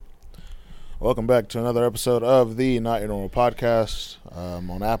Welcome back to another episode of the Not Your Normal Podcast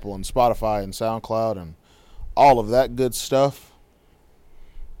on Apple and Spotify and SoundCloud and all of that good stuff.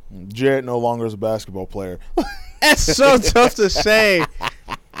 Jarrett no longer is a basketball player. That's so tough to say.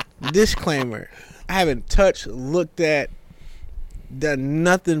 Disclaimer. I haven't touched, looked at, done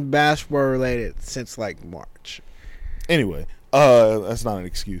nothing basketball related since like March. Anyway, that's not an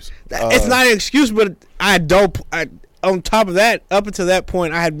excuse. It's not an excuse, but on top of that, up until that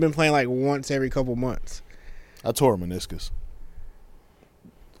point, I had been playing like once every couple months. I tore a meniscus.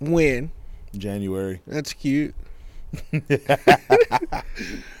 When? January. That's cute.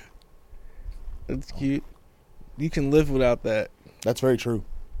 That's cute. You can live without that. That's very true.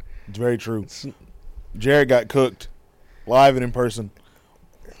 It's very true. Jared got cooked live and in person.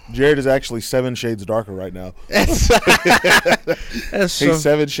 Jared is actually 7 shades darker right now. He's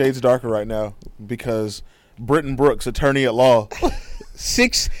 7 shades darker right now because Britton Brooks, attorney at law. Go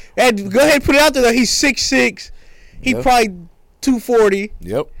ahead and put it out there, though. He's 6'6". He probably 240.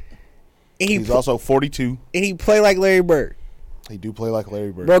 Yep. And he's also 42. And he play like Larry Bird. He do play like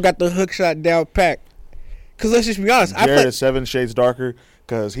Larry Bird. Bro got the hook shot down packed. Because let's just be honest. Jared is 7 shades darker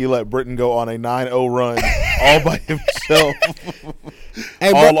because he let Britton go on a 9-0 run all by himself.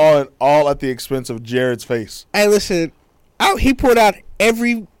 Hey, all at the expense of Jared's face. Hey, listen. He pulled out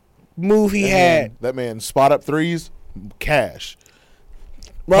every move he had. That man spot up threes, cash.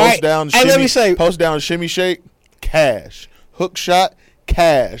 Right. Post down, shimmy, let me say. Post down, shimmy, shake, cash. Hook shot,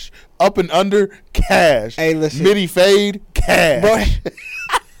 cash. Up and under, cash. Hey, listen. Midi fade, cash.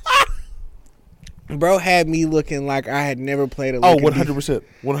 Bro had me looking like I had never played a 100%.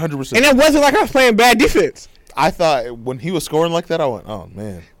 100%. And it wasn't like I was playing bad defense. I thought when he was scoring like that, I went, oh,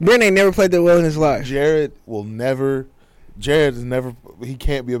 man. Brent ain't never played that well in his life. Jared is never, he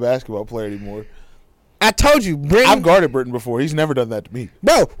can't be a basketball player anymore. I told you, Brent. I've guarded Britton before. He's never done that to me.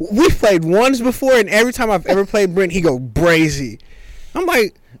 Bro, we've played ones before, and every time I've ever played Brent, he go brazy. I'm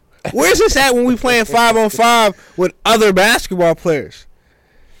like, where's this at when we playing 5-on-5 with other basketball players?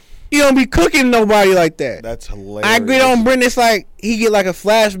 You don't be cooking nobody like that. That's hilarious. I agree on Brent. It's like he get like a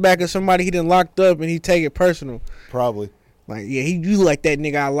flashback of somebody he done locked up, and he take it personal. Probably. Like, yeah, you like that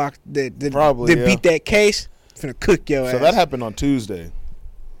nigga I locked that Probably, beat that case. Finna cook your ass. So that happened on Tuesday.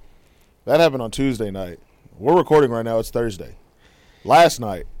 That happened on Tuesday night. We're recording right now. It's Thursday. Last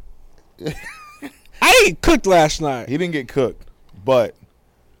night. I ain't cooked last night. He didn't get cooked, but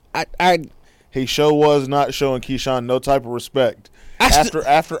he was not showing Keyshawn no type of respect.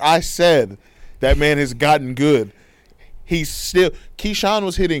 After I said that man has gotten good, Keyshawn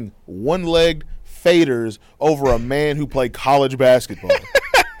was hitting one-legged faders over a man who played college basketball.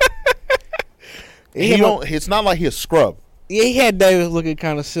 It's not like he's a scrub. Yeah, he had Davis looking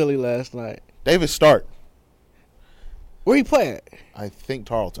kind of silly last night. Davis start. Where he play at? I think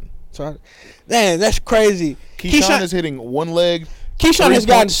Tarleton. Man, that's crazy. Keyshawn is hitting one leg. Keyshawn has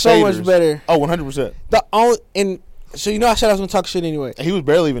gotten so much better. Oh, 100%. So you know I said I was going to talk shit anyway. He was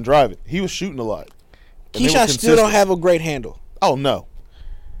barely even driving. He was shooting a lot. Keyshawn still don't have a great handle. Oh, no.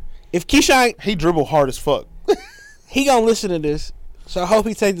 If Keyshawn... He dribble hard as fuck. He going to listen to this, so I hope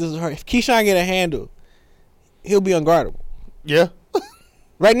he takes this to heart. If Keyshawn get a handle, he'll be unguardable. Yeah.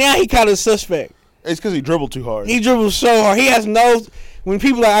 Right now, he kind of suspect. It's because he dribbled too hard. He dribbles so hard. He has no... When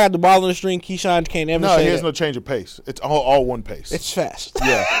people are like, I got the ball on the string, Keyshawn can't ever say he has that. no change of pace. It's all one pace. It's fast.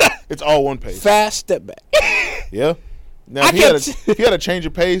 Yeah. It's all one pace. Fast, step back. Yeah. Now, if he had a change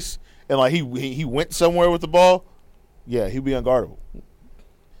of pace and like he went somewhere with the ball, yeah, he'd be unguardable.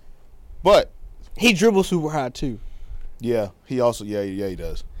 But he dribbles super high too. Yeah, he also he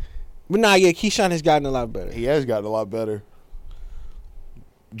does. But Keyshawn has gotten a lot better. He has gotten a lot better.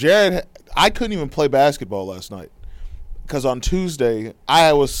 Jared, I couldn't even play basketball last night because on Tuesday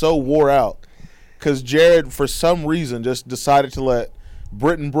I was so wore out because Jared, for some reason, just decided to let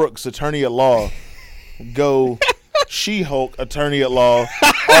Britton Brooks, attorney at law, go She-Hulk, attorney at law,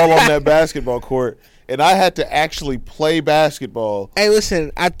 all on that basketball court. And I had to actually play basketball. Hey,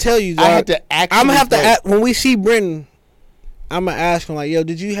 listen, I tell you, dog, I had to actually I'm going to have to ask, when we see Britton, I'm going to ask him, like, yo,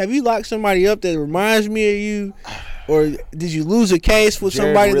 have you locked somebody up that reminds me of you? Or did you lose a case with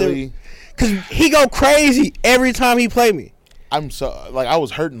somebody really, because he go crazy every time he play me. I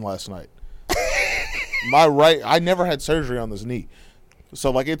was hurting last night. I never had surgery on this knee.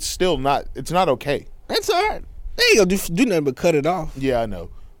 So, it's not okay. That's all right. They ain't going to do nothing but cut it off. Yeah, I know.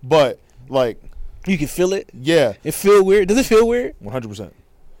 But, you can feel it? Yeah. It feel weird? Does it feel weird? 100%.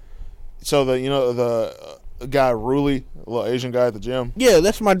 So, the guy, Ruli, a little Asian guy at the gym. Yeah,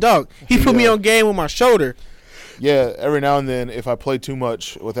 that's my dog. He put me on game with my shoulder. Yeah, every now and then, if I play too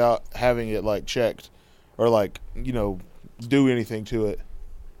much without having it, checked or, do anything to it,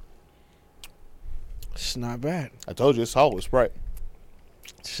 It's not bad. I told you it's solid with Sprite.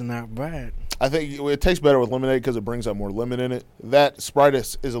 It's not bad. I think it tastes better with lemonade because it brings out more lemon in it. That Sprite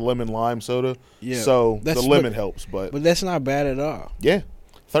is a lemon lime soda, so the lemon helps. But that's not bad at all. Yeah,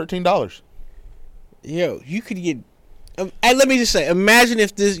 $13. Yo, you could get. And let me just say, imagine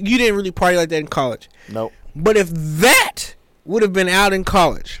if you didn't really party like that in college. Nope. But if that would have been out in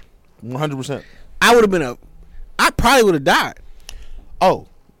college, 100%, I would have been I probably would have died. Oh,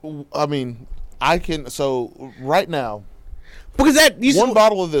 I mean, I can. So right now, because one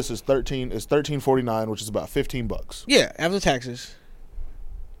bottle of this is $13.49, which is about $15. Yeah, after taxes.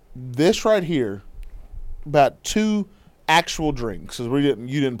 This right here, about 2 actual drinks, because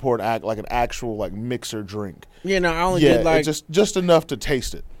you didn't pour it like an actual like mixer drink. Yeah, no, I only did like just enough to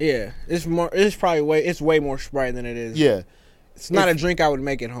taste it. Yeah, it's more. It's probably way more Sprite than it is. Yeah, it's not a drink I would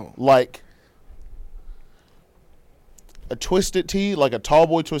make at home. Like a Twisted Tea, like a Tall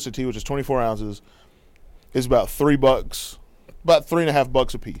Boy Twisted Tea, which is 24 ounces, is about $3, about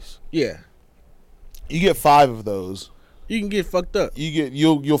 $3.50 a piece. Yeah, you get 5 of those. You can get fucked up.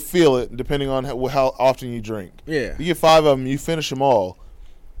 You'll feel it depending on how often you drink. Yeah, you get 5 of them, you finish them all.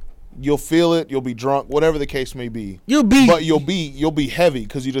 You'll feel it. You'll be drunk, whatever the case may be. You'll be heavy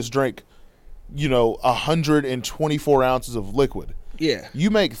because you just drank, 124 ounces of liquid. Yeah, you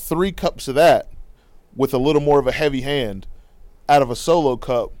make 3 cups of that with a little more of a heavy hand out of a solo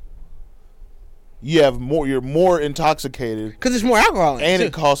cup. You're more intoxicated because it's more alcohol in it, and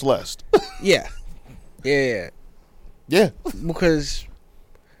it costs less. Yeah. Because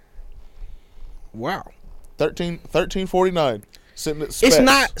wow, $13.49. It's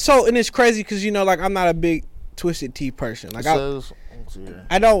not so, and it's crazy because I'm not a big Twisted Tea person. Like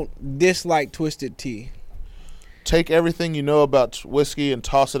I don't dislike Twisted Tea. Take everything you know about whiskey and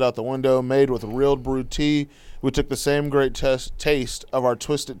toss it out the window. Made with real brewed tea, we took the same great taste of our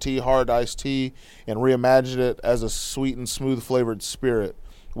Twisted Tea hard iced tea and reimagined it as a sweet and smooth flavored spirit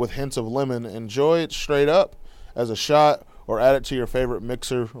with hints of lemon. Enjoy it straight up as a shot or add it to your favorite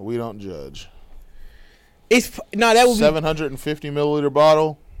mixer. We don't judge. That would 750 milliliter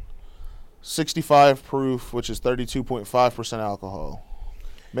bottle, 65 proof, which is 32.5% alcohol.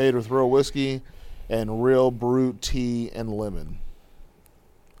 Made with real whiskey and real brewed tea and lemon.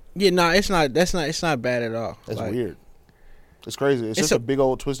 Yeah, no, it's not. It's not bad at all. That's weird. It's crazy. It's just a big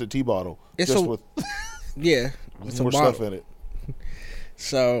old Twisted Tea bottle, just with more stuff in it.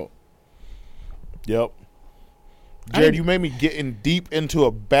 So, yep. Jared, you made me getting deep into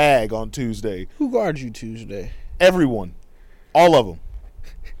a bag on Tuesday. Who guards you Tuesday? Everyone. All of them.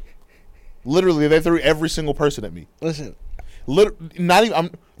 Literally, they threw every single person at me. Listen. There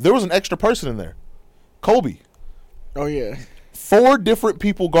was an extra person in there. Colby. Oh, yeah. 4 different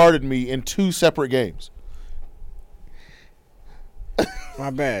people guarded me in 2 separate games.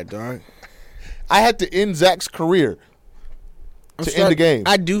 My bad, dog. I had to end Zach's career end the game.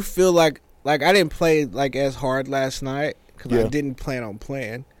 I do feel like I didn't play as hard last night because I didn't plan on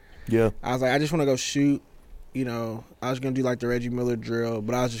playing. Yeah. I was like, I just want to go shoot. I was going to do the Reggie Miller drill,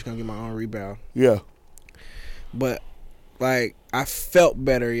 but I was just going to get my own rebound. Yeah. But, I felt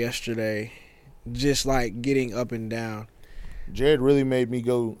better yesterday just, getting up and down. Jared really made me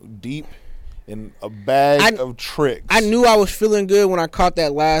go deep in a bag of tricks. I knew I was feeling good when I caught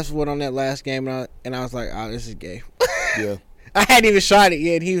that last one on that last game, and I was like, oh, this is gay. Yeah. I hadn't even shot it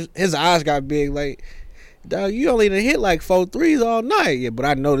yet. His eyes got big. Like, dog, you only done hit 4 threes all night. Yeah, but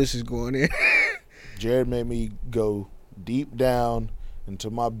I know this is going in. Jared made me go deep down into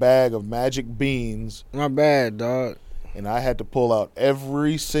my bag of magic beans. My bad, dog. And I had to pull out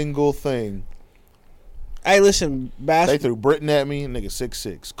every single thing. Hey, listen, They threw Britton at me, nigga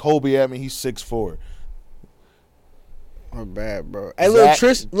 6'6". Colby at me, he's 6'4". My bad, bro. Hey,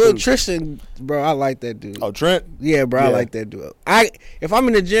 little Tristan, bro, I like that dude. Oh, Trent? Yeah, bro, I like that dude. If I'm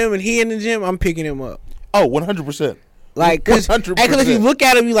in the gym and he in the gym, I'm picking him up. Oh, 100%. Because if you look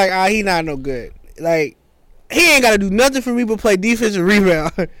at him, you he not no good. He ain't got to do nothing for me but play defense and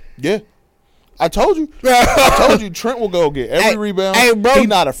rebound. Yeah. I told you. I told you Trent will go get every rebound. Hey, bro. He's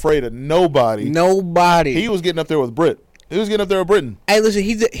not afraid of nobody. Nobody. He was getting up there with Britt. He was getting up there with Britton. Hey, listen,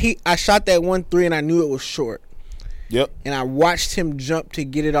 I shot that 1 3 and I knew it was short. Yep. And I watched him jump to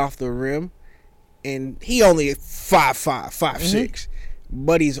get it off the rim, and he only 5'5", 5'6",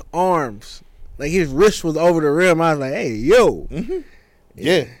 but his arms, his wrist was over the rim. I was like, hey, yo. Mm-hmm.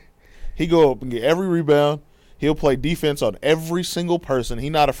 Yeah. He go up and get every rebound. He'll play defense on every single person. He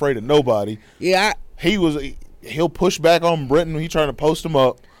not afraid of nobody. Yeah. He'll push back on Britton when he trying to post him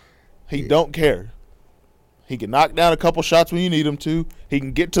up. He don't care. He can knock down a couple shots when you need him to. He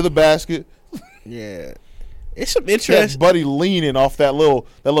can get to the basket. Yeah. It's some He had interest. Buddy leaning off that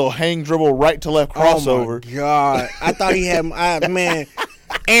little hang dribble right to left crossover. Oh my God, I thought he had man.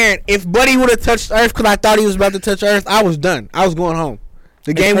 Aaron, if Buddy would have touched Earth because I thought he was about to touch Earth, I was done. I was going home.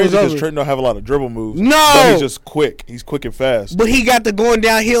 The game was over. Because Trent don't have a lot of dribble moves. No, but he's just quick. He's quick and fast. But he got the going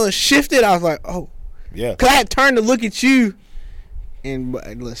downhill and shifted. I was like, oh, Yeah. because I had turned to look at you, and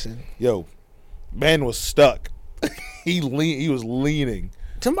listen, Yo, man was stuck. He was leaning.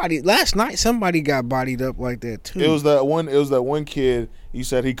 last night somebody got bodied up like that too. It was that one kid. You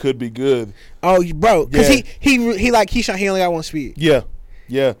said he could be good. Oh, bro, because Yeah. he like Keyshawn. He only got one speed. Yeah.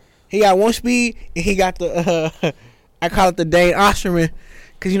 He got one speed, and he got the I call it the Dane Osterman,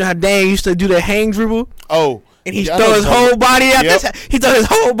 because you know how Dane used to do the hang dribble. Oh, And he yeah, I throw know his something. whole body out. Yep. He throw his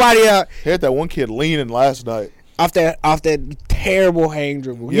whole body out He had that one kid leaning last night. off that terrible hang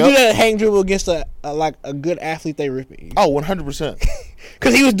dribble. You Yep. do that hang dribble against a good athlete, they rip it. Oh, 100%.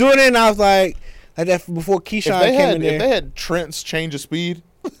 Because he was doing it, and I was like that before Keyshawn came in there. If they had Trent's change of speed,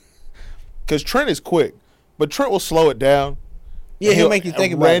 because Trent is quick, but Trent will slow it down. Yeah, and he'll make you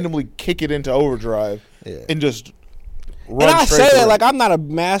think about it. randomly kick it into overdrive Yeah. and just run And I straight say through that it. like I'm not a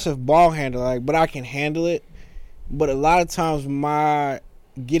massive ball handler, but I can handle it. But a lot of times my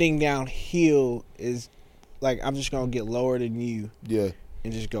getting downhill is like I'm just gonna get lower than you Yeah,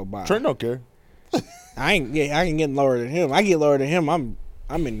 and just go by. Trent don't care. I can get lower than him. I get lower than him. I'm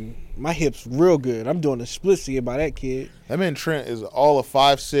in my hips real good. I'm doing a split to get by that kid. That man Trent is all of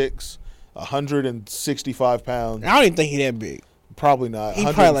 5'6", 165 pounds. And I don't even think he that big. Probably not. He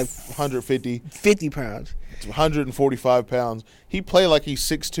probably like 150, 50 pounds. 145 pounds. He play like he's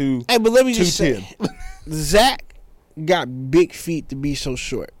 6'2", Hey, but let me just say, 210. Zach got big feet to be so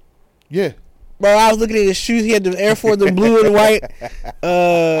short. Yeah. Bro, I was looking at his shoes. He had the Air Force, the blue and white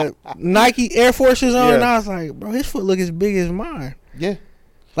Nike Air Forces on. Yeah. And I was like, bro, his foot look as big as mine. Yeah.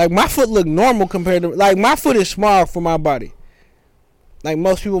 Like, my foot look normal compared to... Like, my foot is small for my body. Like,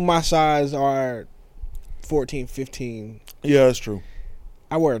 most people my size are 14, 15. Yeah, that's true.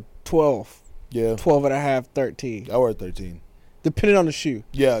 I wear 12. Yeah. 12 and a half, 13. I wear 13. Depending on the shoe.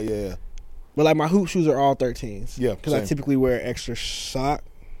 Yeah. But, like, my hoop shoes are all 13s. Yeah, Because I same. typically wear extra sock.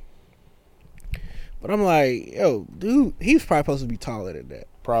 But I'm like, yo, dude, he was probably supposed to be taller than that.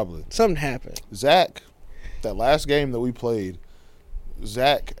 Probably. Something happened. Zach, that last game that we played,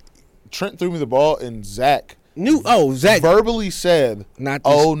 Trent threw me the ball, and Zach Zach. verbally said, Not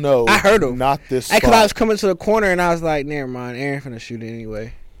this. "Oh no, I heard him. Not this spot." Because I was coming to the corner and I was like, never mind, Aaron finna shoot it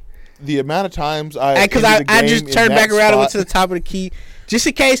anyway. The amount of times I just turned back around and went to the top of the key just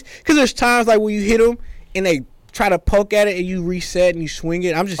in case. Because there's times like when you hit them and they try to poke at it and you reset and you swing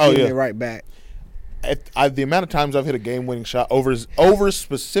it. I'm just hitting it right back. The amount of times I've hit a game-winning shot over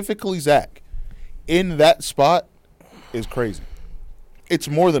specifically Zach in that spot is crazy. It's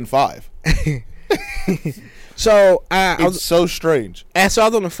more than 5. So It's so strange. I was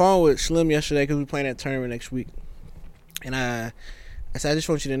on the phone with Slim yesterday because we're playing that tournament next week, and I said I just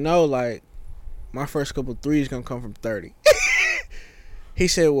want you to know, like, my first couple threes gonna come from 30. He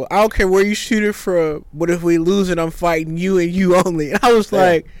said, well, I don't care where you shoot it from, but if we lose it, I'm fighting you and you only. And I was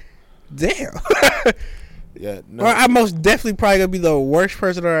like, damn. Yeah, no. Well, I'm most definitely probably gonna be the worst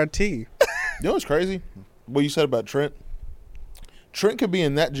person on our team. You know what's crazy? What you said about Trent. Trent could be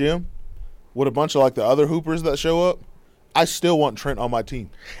in that gym with a bunch of like the other hoopers that show up. I still want Trent on my team.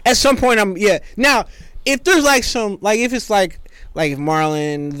 At some point, Now, if there's like if it's like if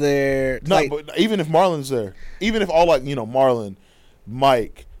Marlon there, No, but even if Marlon's there, even if all like Marlon,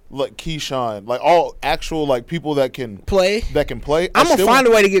 Mike, like Keyshawn, like all actual like people that can play, I'm gonna find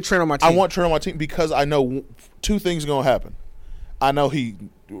a way to get Trent on my team. I want Trent on my team because I know two things are gonna happen. I know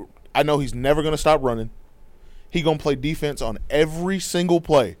he's never gonna stop running. He gonna play defense on every single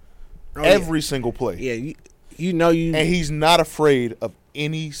play, single play. Yeah, and he's not afraid of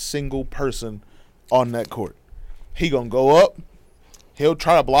any single person on that court. He gonna go up. He'll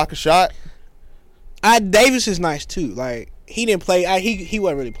try to block a shot. Davis is nice too. Like he didn't play. He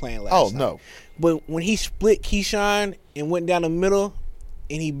wasn't really playing last night. No. But when he split Keyshawn and went down the middle,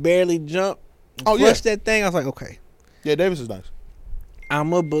 and he barely jumped, that thing, I was like, okay. Yeah, Davis is nice.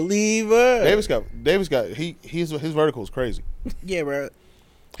 I'm a believer. Davis got his vertical is crazy. Yeah, bro.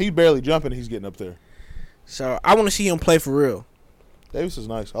 He's barely jumping. He's getting up there. So I want to see him play for real. Davis is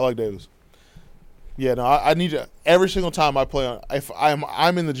nice. I like Davis. Yeah, no, I need to every single time I play on. If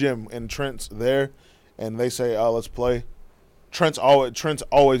I'm in the gym and Trent's there, and they say, "Oh, let's play," Trent's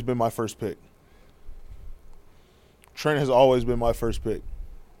always been my first pick. Trent has always been my first pick.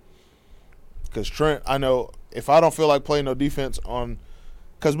 Because Trent, I know if I don't feel like playing no defense on,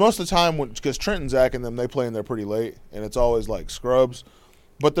 because most of the time because Trent and Zach and them they play in there pretty late, and it's always like scrubs.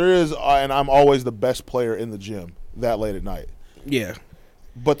 But there is, and I'm always the best player in the gym that late at night. Yeah.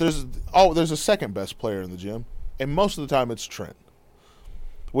 But there's a second best player in the gym, and most of the time it's Trent,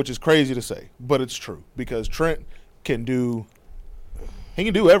 which is crazy to say, but it's true because Trent can do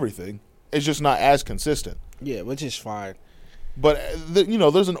everything. It's just not as consistent. Yeah, which is fine. But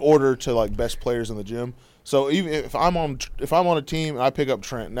there's an order to like best players in the gym. So even if I'm on a team and I pick up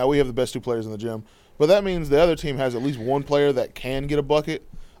Trent, now we have the best 2 players in the gym, but that means the other team has at least one player that can get a bucket.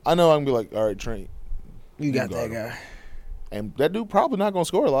 I know I can be like, all right, Trent, you got that guy. And that dude probably not going to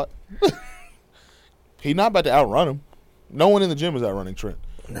score a lot. He's not about to outrun him. No one in the gym is outrunning Trent.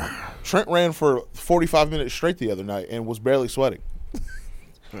 Nah. Trent ran for 45 minutes straight the other night and was barely sweating.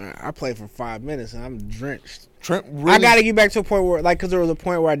 I played for 5 minutes and I'm drenched. Trent really, I got to get back to a point where, because there was a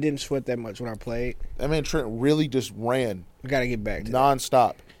point where I didn't sweat that much when I played. I mean, Trent really just ran. I got to get back to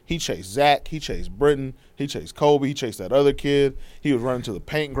nonstop. He chased Zach. He chased Britton. He chased Kobe. He chased that other kid. He was running to the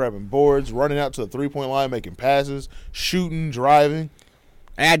paint, grabbing boards, running out to the 3-point line, making passes, shooting, driving.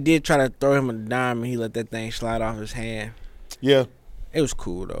 I did try to throw him a dime, and he let that thing slide off his hand. Yeah. It was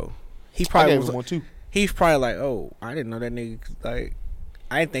cool, though. He I probably gave was him one, too. He's probably like, oh, I didn't know that nigga. Like,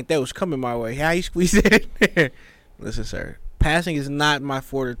 I didn't think that was coming my way. How he squeezed it in there? Listen, sir. Passing is not my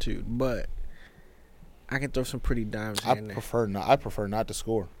fortitude, but I can throw some pretty dimes in there. I prefer not to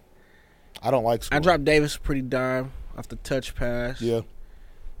score. I don't like scoring. I dropped Davis a pretty dime off the touch pass. Yeah.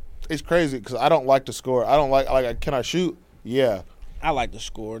 It's crazy because I don't like to score. I don't like can I shoot? Yeah. I like to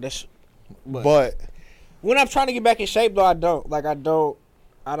score. But when I'm trying to get back in shape, though, I don't. Like, I don't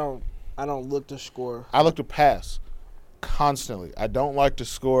look to score. I look to pass constantly. I don't like to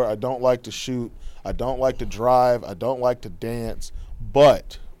score. I don't like to shoot. I don't like to drive. I don't like to dance.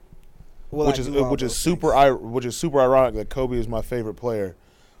 But which is super ironic that Kobe is my favorite player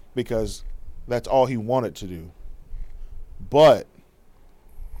because that's all he wanted to do. But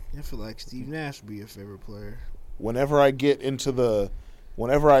I feel like Steve Nash would be your favorite player. whenever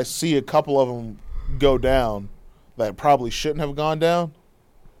I see a couple of them go down that probably shouldn't have gone down,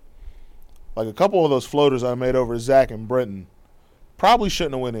 like a couple of those floaters I made over Zach and Britton probably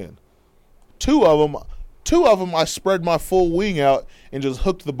shouldn't have went in. Two of them I spread my full wing out and just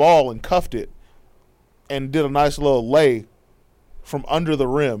hooked the ball and cuffed it and did a nice little lay from under the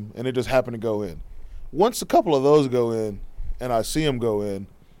rim, and it just happened to go in. Once a couple of those go in and I see them go in,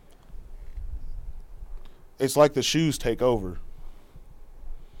 it's like the shoes take over.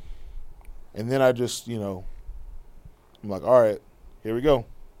 And then I just, I'm like, all right, here we go.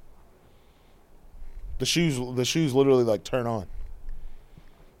 The shoes literally like turn on.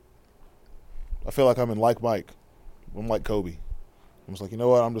 I feel like I'm in like Mike. I'm like Kobe. I'm just like, you know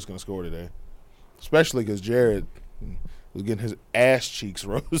what? I'm just going to score today. Especially because Jared was getting his ass cheeks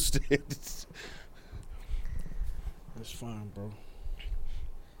roasted. That's fine, bro.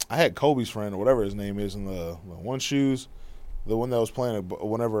 I had Kobe's friend or whatever his name is in the one shoes, the one that was playing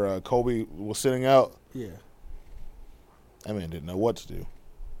whenever Kobe was sitting out. Yeah. That man didn't know what to do.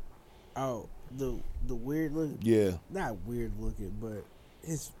 Oh, the weird look. Yeah. Not weird looking, but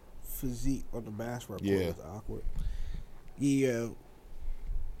his physique on the basketball court was awkward. Yeah.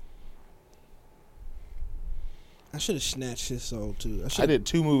 I should have snatched his soul too. I did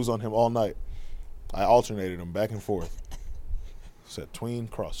 2 moves on him all night. I alternated them back and forth. Said tween,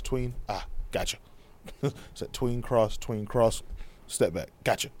 cross, tween. Ah, gotcha. Said tween, cross, step back.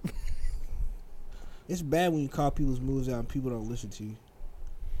 Gotcha. It's bad when you call people's moves out and people don't listen to you.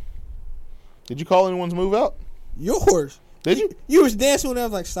 Did you call anyone's move out? Yours. Did you? You was dancing when I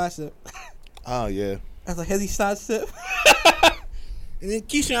was like side step. Oh, yeah. I was like, has he side step? And then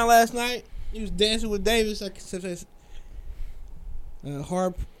Keyshawn last night, he was dancing with Davis. Like,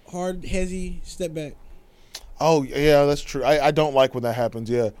 hard, hezzy step back. Oh, yeah, that's true. I don't like when that happens,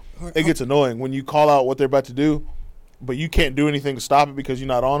 yeah. It gets annoying when you call out what they're about to do, but you can't do anything to stop it because you're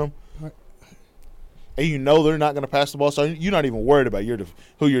not on them. And you know they're not going to pass the ball, so you're not even worried about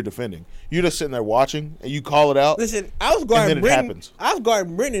who you're defending. You're just sitting there watching, and you call it out. Listen, I was guarding and then it happens. I was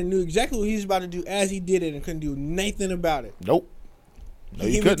guarding Brendan and knew exactly what he was about to do as he did it and couldn't do nothing about it. Nope. No, he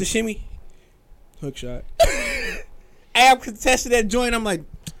you hit me couldn't. with the shimmy. Hook shot. I contested that joint. I'm like,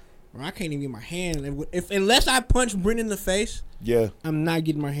 bro, I can't even get my hand. Unless I punch Brendan in the face, Yeah. I'm not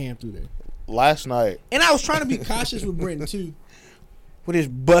getting my hand through there. Last night. And I was trying to be cautious with Brendan, too. With his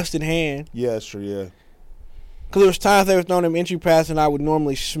busted hand. Yeah, that's true, yeah. Because there was times they were throwing him entry pass and I would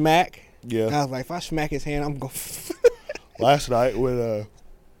normally smack. Yeah. And I was like, if I smack his hand, I'm going to Last night when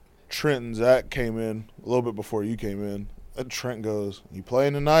Trent and Zach came in, a little bit before you came in, and Trent goes, you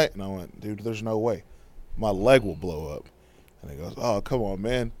playing tonight? And I went, dude, there's no way. My leg will blow up. And he goes, oh, come on,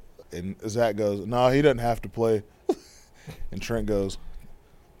 man. And Zach goes, no, he doesn't have to play. And Trent goes,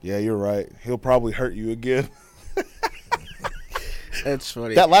 Yeah, you're right. He'll probably hurt you again. That's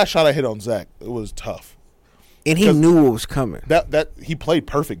funny. That last shot I hit on Zach, it was tough. And he knew what was coming. That he played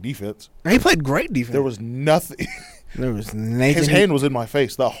perfect defense. He played great defense. There was nothing. There was Nathan. His hand was in my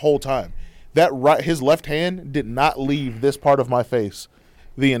face the whole time. His left hand did not leave this part of my face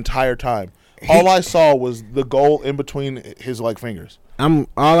the entire time. All I saw was the goal in between his fingers. All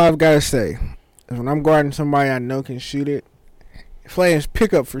I've got to say is when I'm guarding somebody I know can shoot it, if playing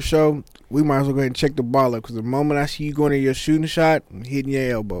pickup for sure, we might as well go ahead and check the ball up because the moment I see you going to your shooting shot, I'm hitting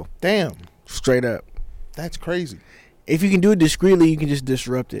your elbow. Damn. Straight up. That's crazy. If you can do it discreetly, you can just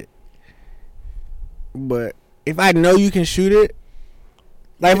disrupt it. But if I know you can shoot it,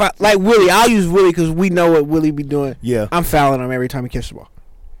 like Willie, I'll use Willie because we know what Willie be doing. Yeah. I'm fouling him every time he catches the ball.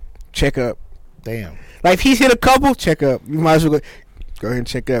 Check up. Damn. Like if he's hit a couple, check up. You might as well go ahead and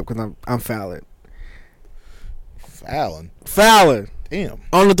check up because I'm fouling. Fouling. Damn.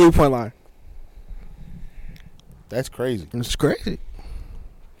 On the 3-point line. That's crazy. It's crazy.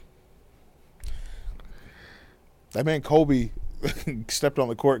 That man Kobe stepped on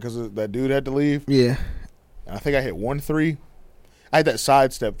the court because that dude had to leave. Yeah. And I think I hit 1-3. I had that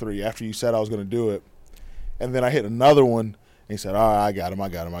sidestep 3 after you said I was going to do it. And then I hit another one. And he said, all right, I got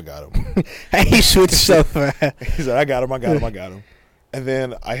him. He switched so fast. He said, I got him. And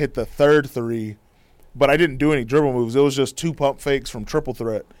then I hit the third 3. But I didn't do any dribble moves. It was just 2 pump fakes from triple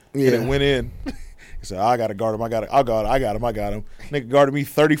threat. Yeah. And it went in. He said, I got to guard him. I got him. Nigga guarded me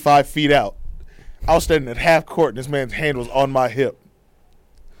 35 feet out. I was standing at half court, and this man's hand was on my hip.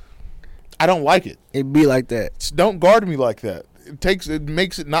 I don't like it. It be like that. Don't guard me like that. It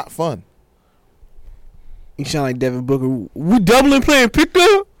makes it not fun. You sound like Devin Booker. We doubling playing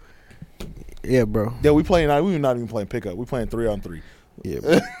pickup? Yeah, bro. Yeah, we're not even playing pickup. We're playing 3-on-3. Yeah,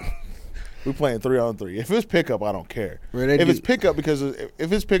 bro. We're playing 3-on-3. If it's pickup, I don't care. Bro, It's pickup because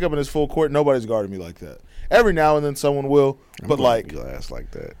if it's pickup and it's full court, nobody's guarding me like that. Every now and then someone will, but like your ass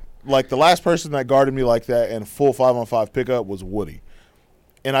like that. Like the last person that guarded me like that in full 5-on-5 pickup was Woody.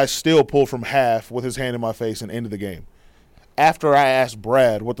 And I still pulled from half with his hand in my face and ended the game. After I asked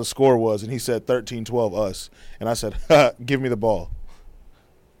Brad what the score was, and he said 13-12 us, and I said, give me the ball.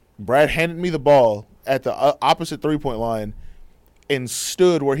 Brad handed me the ball at the opposite three-point line and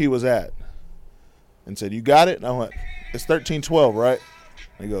stood where he was at and said, you got it? And I went, it's 13-12, right?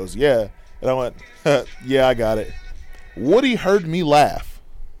 And he goes, yeah. And I went, yeah, I got it. Woody heard me laugh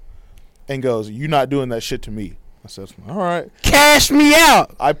and goes, you're not doing that shit to me. I said, all right. Cash me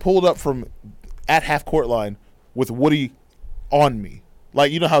out. I pulled up from at half court line with Woody on me.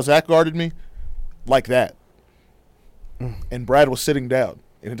 Like, you know how Zach guarded me? Like that. And Brad was sitting down,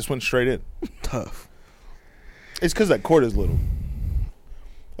 and it just went straight in. Tough. It's because that court is little.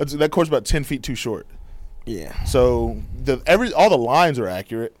 That court's about 10 feet too short. Yeah. So all the lines are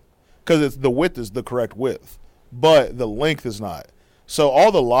accurate because the width is the correct width, but the length is not. So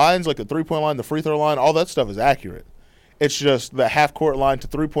all the lines, like the three-point line, the free throw line, all that stuff is accurate. It's just the half-court line to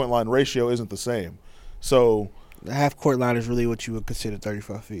three-point line ratio isn't the same. So the half-court line is really what you would consider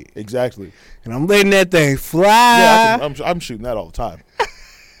 35 feet. Exactly. And I'm letting that thing fly. Yeah, I'm shooting that all the time.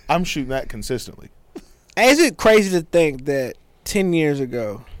 I'm shooting that consistently. Is it crazy to think that 10 years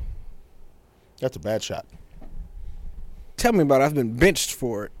ago? That's a bad shot. Tell me about it. I've been benched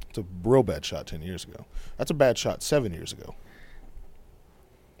for it. It's a real bad shot 10 years ago. That's a bad shot 7 years ago.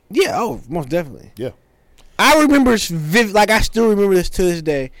 Yeah, oh, most definitely. Yeah. I remember, I still remember this to this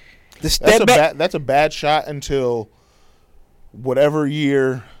day. The step back. That's a bad shot until whatever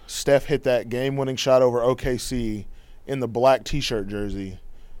year Steph hit that game-winning shot over OKC in the black T-shirt jersey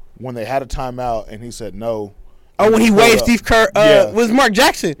when they had a timeout and he said no. Oh, when he waved Steve Kerr, was Mark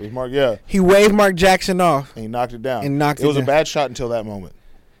Jackson. It was Mark, yeah. He waved Mark Jackson off. And he knocked it down. It was a bad shot until that moment.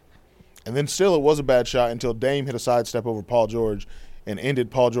 And then still it was a bad shot until Dame hit a sidestep over Paul George and ended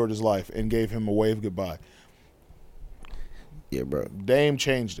Paul George's life and gave him a wave goodbye. Yeah, bro. Dame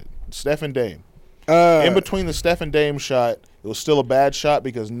changed it. Steph and Dame. In between the Steph and Dame shot, it was still a bad shot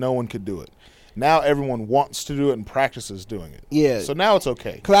because no one could do it. Now everyone wants to do it and practices doing it. Yeah. So now it's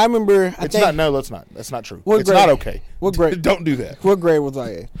okay. Because I remember. That's not true. It's not okay. What grade? Don't do that. What grade was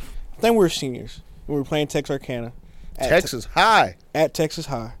I in? I think we were seniors. We were playing Texarkana. Texas High. At Texas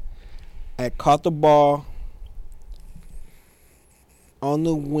High. I caught the ball on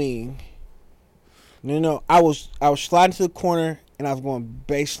the wing. No, I was sliding to the corner and I was going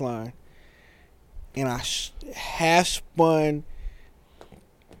baseline, and I half spun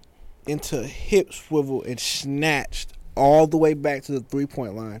into a hip swivel and snatched all the way back to the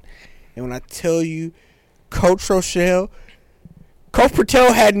 3-point line. And when I tell you, Coach Patel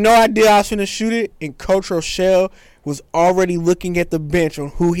had no idea I was going to shoot it, and Coach Rochelle was already looking at the bench on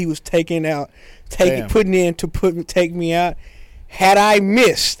who he was taking out, Damn. putting in to take me out. Had I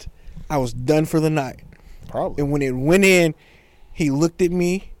missed, I was done for the night. Probably. And when it went in, he looked at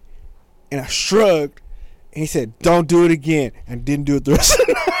me, and I shrugged, and he said, "Don't do it again," and didn't do it the rest of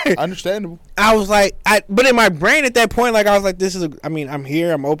the night. Understandable. I was like, but in my brain at that point, like I was like, this is I'm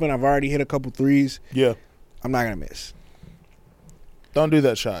here, I'm open, I've already hit a couple threes. Yeah. I'm not gonna miss. Don't do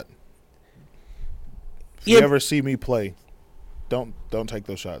that shot. If you ever see me play, don't take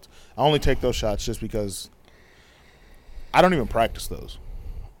those shots. I only take those shots just because I don't even practice those.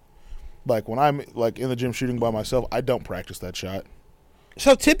 Like when I'm like in the gym shooting by myself, I don't practice that shot.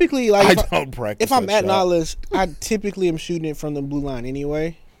 So typically, like I don't practice. If I'm that at shot. Nautilus, I typically am shooting it from the blue line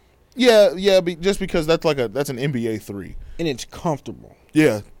anyway, Yeah, just because that's an NBA 3. and it's comfortable.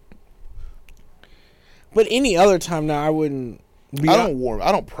 Yeah, But any other time now, I wouldn't. I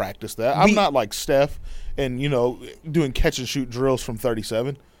don't practice that. I'm not like Steph and doing catch and shoot drills from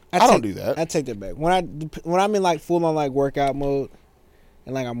 37. I don't do that. I take that back. When I'm in like full on like workout mode,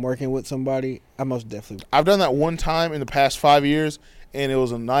 and like I'm working with somebody, I most definitely. I've done that one time in the past 5 years, and it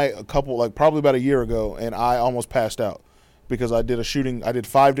was probably about a year ago, and I almost passed out because I did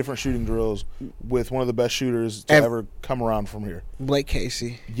 5 different shooting drills with one of the best shooters to ever come around from here. Blake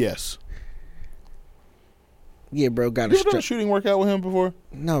Casey. Yes. Yeah, bro, got You ever done a shooting workout with him before?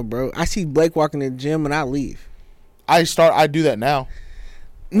 No, bro. I see Blake walking in the gym and I leave. I do that now.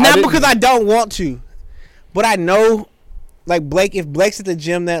 Not because I don't want to, but I know, like Blake. If Blake's at the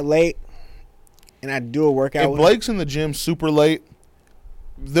gym that late, and I do a workout, If Blake's in the gym super late,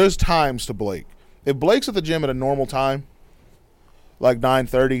 there's times to Blake. If Blake's at the gym at a normal time, like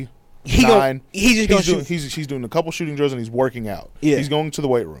 9:30, he's doing a couple shooting drills and he's working out. Yeah. He's going to the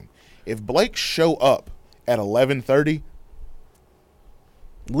weight room. If Blake show up at 11:30,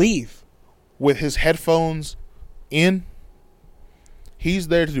 leave with his headphones in, he's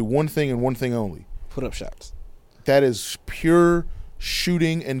there to do one thing and one thing only. put up shots. That is pure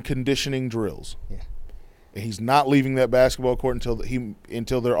shooting and conditioning drills. Yeah. And he's not leaving that basketball court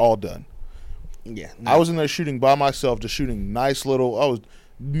until they're all done. Yeah. I was in there shooting by myself, just shooting nice little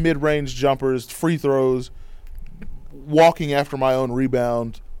mid-range jumpers, free throws, walking after my own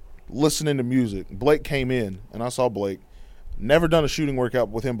rebound, listening to music. Blake came in, and I saw Blake. Never done a shooting workout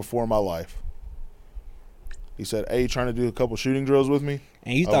with him before in my life. He said, "Hey, trying to do a couple shooting drills with me?"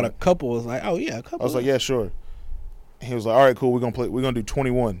 And you thought a couple was like, oh yeah, a couple. I was like, "Yeah, sure." He was like, "All right, cool. We're gonna do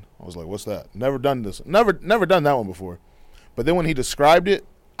 21." I was like, "What's that?" Never done this. Never done that one before. But then when he described it,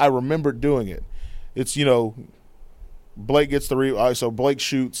 I remembered doing it. It's Blake gets the so Blake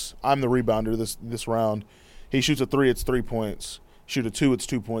shoots. I'm the rebounder this round. He shoots a 3, it's 3 points. Shoot a 2, it's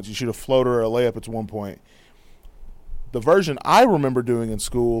 2 points. You shoot a floater or a layup, it's 1 point. The version I remember doing in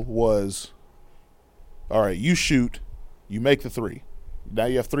school was, all right, you shoot, you make the 3. Now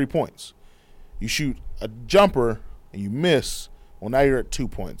you have 3 points. You shoot a jumper and you miss. Well, now you're at 2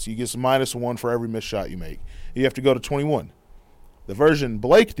 points. You get -1 for every missed shot you make. You have to go to 21. The version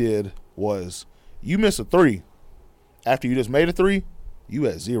Blake did was, you miss a 3. After you just made a 3, you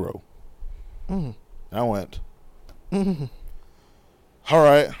at 0. Mm. And I went, all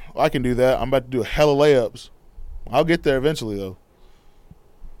right, I can do that. I'm about to do a hell of layups. I'll get there eventually, though.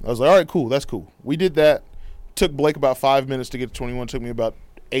 I was like, all right, cool. That's cool. We did that. Took Blake about 5 minutes to get to 21. Took me about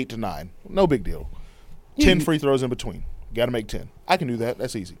 8 to 9. No big deal. 10 free throws in between. Got to make 10. I can do that.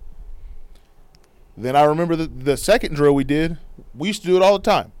 That's easy. Then I remember the second drill we did. We used to do it all the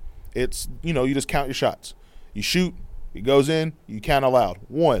time. It's, you just count your shots. You shoot. It goes in. You count aloud.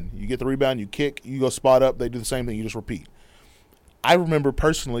 1. You get the rebound. You kick. You go spot up. They do the same thing. You just repeat. I remember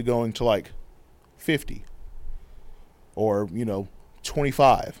personally going to like 50 or,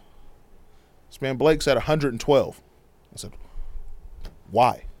 25. This man Blake's at 112. I said,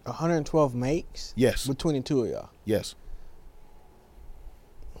 why? 112 makes? Yes. Between the two of y'all. Yes.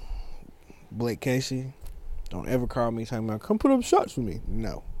 Blake Casey, don't ever call me talking about, come put up shots for me.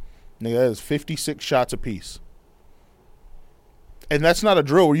 No. Nigga, that is 56 shots apiece. And that's not a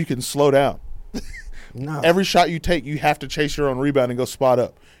drill where you can slow down. No. Every shot you take, you have to chase your own rebound and go spot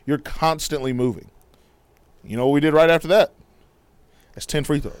up. You're constantly moving. You know what we did right after that? That's 10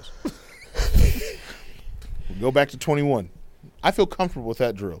 free throws. We go back to 21. I feel comfortable with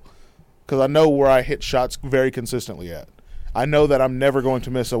that drill because I know where I hit shots very consistently at. I know that I'm never going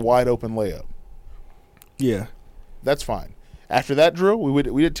to miss a wide open layup. Yeah. That's fine. After that drill,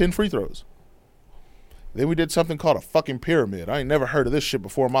 we did 10 free throws. Then we did something called a fucking pyramid. I ain't never heard of this shit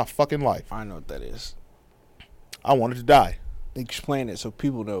before in my fucking life. I know what that is. I wanted to die. Explain it so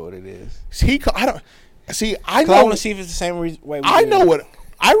people know what it is. I want to see if it's the same way. I know what.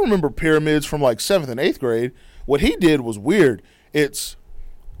 I remember pyramids from like 7th and 8th grade What he did was weird. It's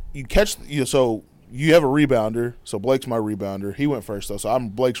you catch so you have a rebounder. So Blake's my rebounder. He went first though, so I'm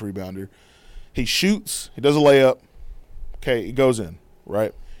Blake's rebounder. He shoots. He does a layup. Okay, it goes in.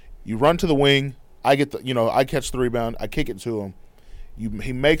 Right. You run to the wing. I get I catch the rebound. I kick it to him.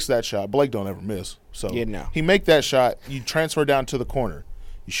 He makes that shot. Blake don't ever miss. So he make that shot. You transfer down to the corner.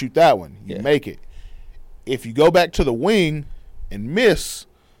 You shoot that one. You make it. If you go back to the wing and miss,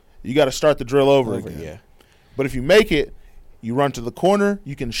 you got to start the drill over again. Yeah. But if you make it, you run to the corner.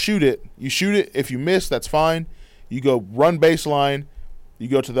 You can shoot it. You shoot it. If you miss, that's fine. You go run baseline. You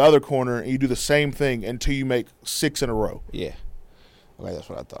go to the other corner, and you do the same thing until you make 6 in a row. Yeah. Okay, that's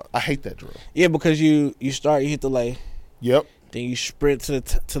what I thought. I hate that drill. Yeah, because you start, you hit the lay. Yep. Then you sprint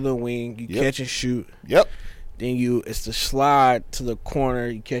to the wing. You catch and shoot. Yep. Then it's the slide to the corner.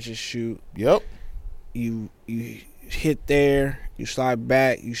 You catch and shoot. Yep. You hit there. You slide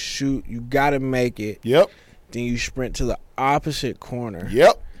back. You shoot. You gotta make it. Yep. Then you sprint to the opposite corner.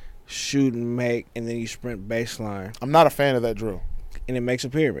 Yep. Shoot and make, and then you sprint baseline. I'm not a fan of that drill. And it makes a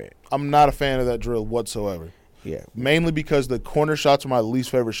pyramid. I'm not a fan of that drill whatsoever. Yeah. Mainly because the corner shots are my least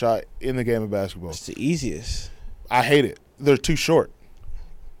favorite shot in the game of basketball. It's the easiest. I hate it. They're too short.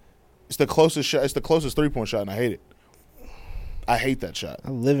 It's the closest shot. It's the closest 3-point shot, and I hate it. I hate that shot. I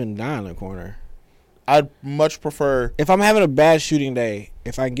live and die in the corner. I'd much prefer. If I'm having a bad shooting day,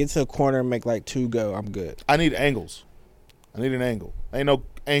 if I can get to a corner and make like 2 go, I'm good. I need angles. I need an angle. Ain't no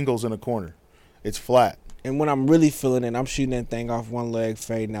angles in a corner. It's flat. And when I'm really feeling it, I'm shooting that thing off one leg,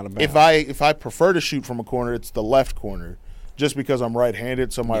 fading out of bounds. If I prefer to shoot from a corner, it's the left corner, just because I'm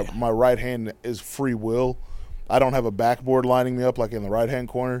right-handed. So my right hand is free will. I don't have a backboard lining me up like in the right-hand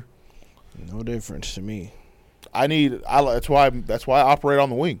corner. No difference to me. That's why I operate on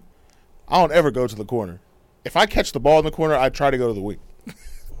the wing. I don't ever go to the corner. If I catch the ball in the corner, I try to go to the wing.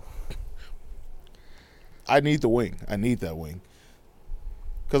 I need the wing. I need that wing.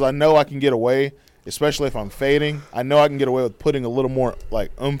 Because I know I can get away, especially if I'm fading. I know I can get away with putting a little more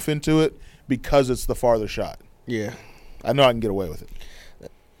like oomph into it because it's the farther shot. Yeah. I know I can get away with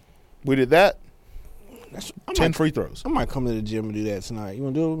it. We did that. 10 free throws. I might come to the gym and do that tonight. You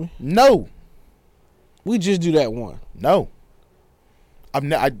want to do it with me? No. We just do that one. No.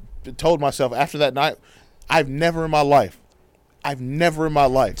 I told myself after that night, I've never in my life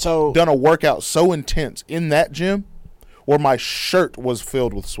done a workout so intense in that gym where my shirt was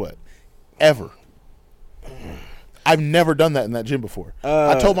filled with sweat. Ever. I've never done that in that gym before.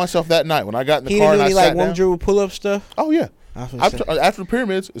 I told myself that night when I got in the car and I sat down. One dribble pull-up stuff? Oh, yeah. After the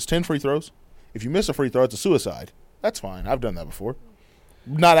pyramids, it's 10 free throws. If you miss a free throw, it's a suicide. That's fine. I've done that before.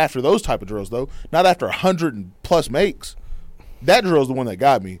 Not after those type of drills, though. Not after 100+ makes. That drill is the one that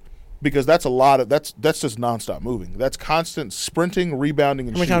got me because that's a lot of that's just nonstop moving. That's constant sprinting, rebounding,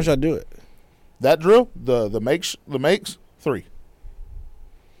 and How many times should I do it? That drill, the makes 3.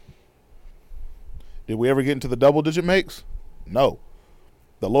 Did we ever get into the double-digit makes? No.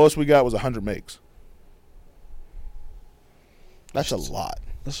 The lowest we got was 100 makes. That's a lot.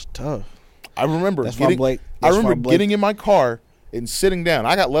 That's tough. I remember getting in my car and sitting down.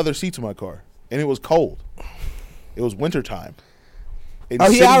 I got leather seats in my car, and it was cold. It was wintertime.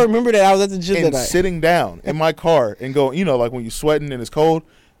 I remember that. I was at the gym that night. Sitting down in my car and going, like when you're sweating and it's cold,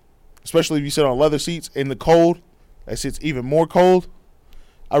 especially if you sit on leather seats in the cold, it's even more cold.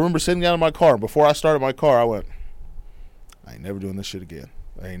 I remember sitting down in my car. Before I started my car, I went, I ain't never doing this shit again.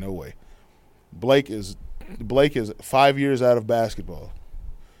 There ain't no way. Blake is 5 years out of basketball.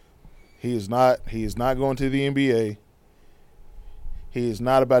 He is not going to the NBA. He is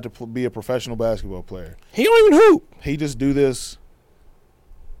not about to be a professional basketball player. He don't even hoop. He just do this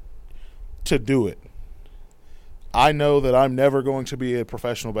to do it. I know that I'm never going to be a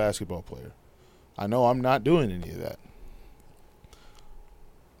professional basketball player. I know I'm not doing any of that.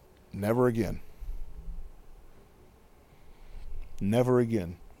 Never again. Never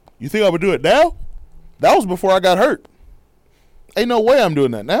again. You think I would do it now? That was before I got hurt. Ain't no way I'm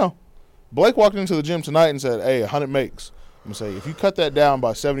doing that now. Blake walked into the gym tonight and said, hey, 100 makes. I'm going to say, if you cut that down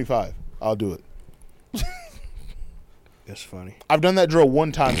by 75, I'll do it. That's funny. I've done that drill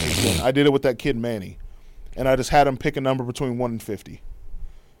one time since then. I did it with that kid, Manny. And I just had him pick a number between 1 and 50.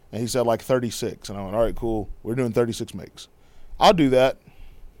 And he said like 36. And I went, all right, cool. We're doing 36 makes. I'll do that.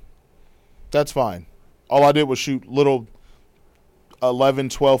 That's fine. All I did was shoot little 11,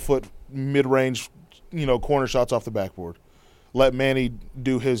 12-foot mid-range, corner shots off the backboard. Let Manny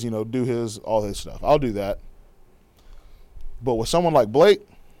do his, all his stuff. I'll do that. But with someone like Blake,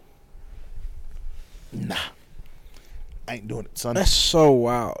 nah. I ain't doing it, son. That's so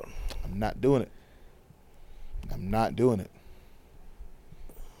wild. I'm not doing it. I'm not doing it.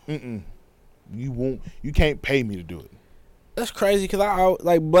 You can't pay me to do it. That's crazy because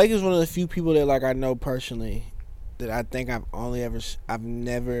like Blake is one of the few people that like I know personally that I think I've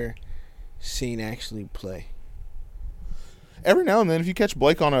never seen actually play. Every now and then, if you catch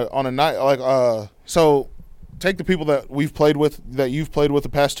Blake on a night like so, take the people that you've played with the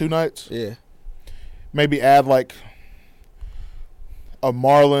past 2 nights. Yeah. Maybe add like a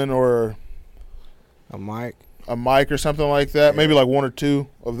Marlon or a Mike or something like that. Yeah. Maybe like 1 or 2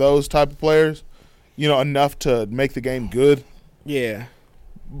 of those type of players. Enough to make the game good. Yeah.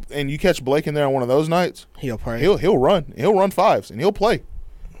 And you catch Blake in there on one of those nights, he'll play. He'll run. He'll run 5s and he'll play.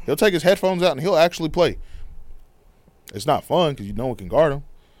 He'll take his headphones out and he'll actually play. It's not fun because no one can guard him.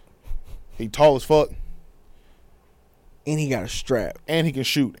 He tall as fuck. And he got a strap. And he can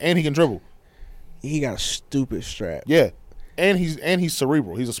shoot. And he can dribble. He got a stupid strap. Yeah. And he's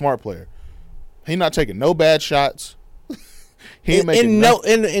cerebral. He's a smart player. He not taking no bad shots. He ain't making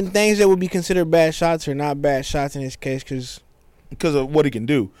and things that would be considered bad shots are not bad shots in his case because of what he can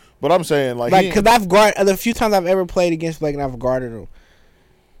do. But I'm saying like because I've guarded the few times I've ever played against Blake and I've guarded him.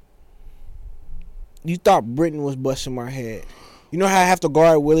 You thought Britton was busting my head. You know how I have to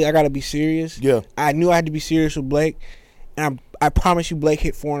guard Willie? I got to be serious. Yeah. I knew I had to be serious with Blake, and I promise you, Blake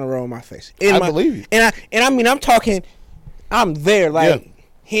hit 4 in a row in my face. I believe you. And I mean, I'm talking, I'm there. Like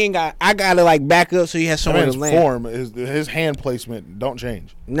he ain't got. I got to like back up so he has somewhere to land. Form his hand placement don't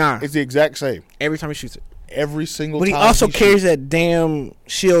change. Nah, it's the exact same every time he shoots it. Every single time. But he also carries that damn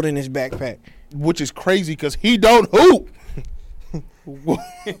shield in his backpack, which is crazy because he don't hoop.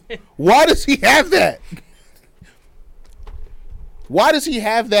 Why does he have that? Why does he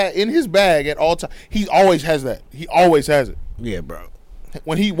have that in his bag at all times? He always has that. He always has it. Yeah, bro.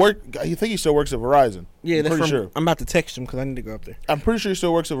 When he worked, I think he still works at Verizon. Yeah, I'm pretty sure. I'm about to text him because I need to go up there. I'm pretty sure he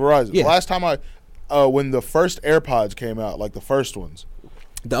still works at Verizon. Yeah. The last time when the first AirPods came out, like the first ones,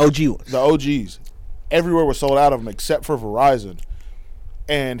 the OG ones, the OGs, everywhere was sold out of them except for Verizon.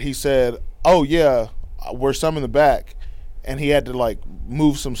 And he said, "Oh yeah, we're some in the back." And he had to like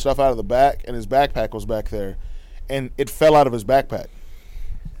move some stuff out of the back, and his backpack was back there, and it fell out of his backpack.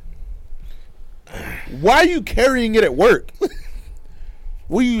 Why are you carrying it at work?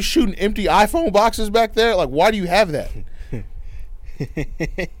 Were you shooting empty iPhone boxes back there? Like, why do you have that?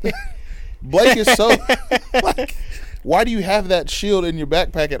 Blake is so like, why do you have that shield in your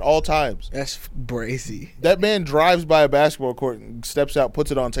backpack at all times? That's brazy. That man drives by a basketball court and steps out,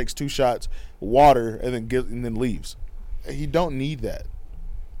 puts it on, takes 2 shots, water, and then leaves. You don't need that.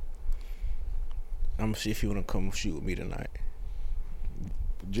 I'm gonna see if you want to come shoot with me tonight.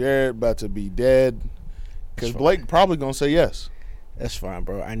 Jared about to be dead because Blake probably gonna say yes. That's fine,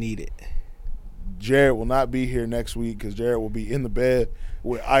 bro. I need it. Jared will not be here next week because Jared will be in the bed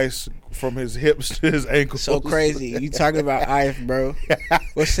with ice from his hips to his ankles. So crazy. You talking about ice, bro.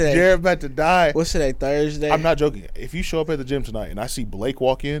 What's today? Jared about to die. What's today, Thursday? I'm not joking. If you show up at the gym tonight and I see Blake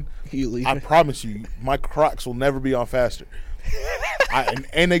walk in, I promise you, my Crocs will never be on faster.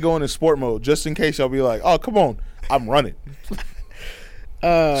 And they go into sport mode just in case y'all be like, oh, come on. I'm running.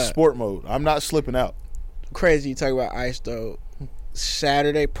 Sport mode. I'm not slipping out. Crazy you talk about ice, though.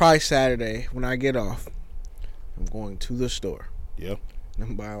 Probably Saturday, when I get off, I'm going to the store. Yep.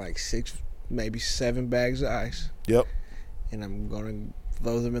 I'm buying like 6, maybe 7 bags of ice. Yep. And I'm going to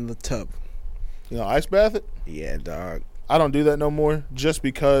throw them in the tub. You know, ice bath it? Yeah, dog. I don't do that no more just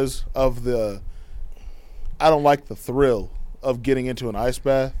because of I don't like the thrill of getting into an ice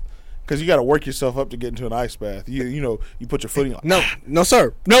bath. Because you got to work yourself up to get into an ice bath. You put your foot in. No,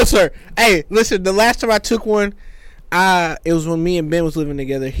 sir. Hey, listen, the last time I took one, it was when me and Ben was living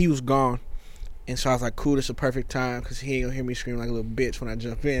together. He was gone. And so I was like, cool, this is a perfect time because he ain't going to hear me scream like a little bitch when I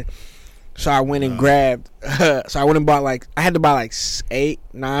jump in. So I went and grabbed. So I went and bought I had to buy 8,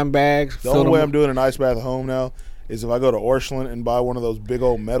 9 bags. The only way I'm doing an ice bath at home now is if I go to Orscheln and buy one of those big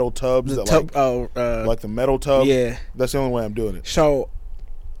old metal tubs. Like the metal tub. Yeah. That's the only way I'm doing it. So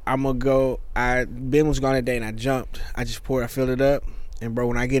I'm going to go. Ben was gone that day and I jumped. I just filled it up. And, bro,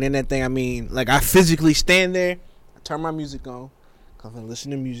 when I get in that thing, I mean, like I physically stand there. I turn my music on. I'm going to listen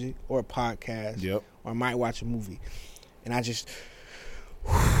to music or a podcast. Yep. Or I might watch a movie. And I just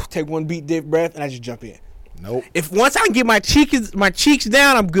take one deep breath and I just jump in. Nope. If once I get my cheeks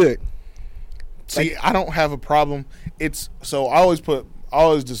down, I'm good. See, I don't have a problem. So I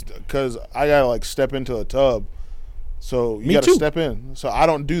always just because I gotta step into a tub. So you gotta step in. So I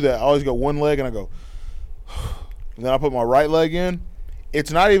don't do that. I always go one leg and I go, and then I put my right leg in.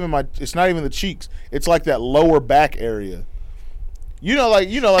 It's not even the cheeks. It's like that lower back area. When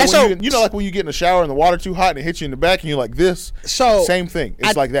you get in the shower and the water too hot and it hits you in the back and you're like this. So same thing.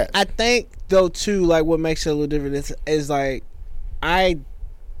 It's like that. I think though too, like what makes it a little different is like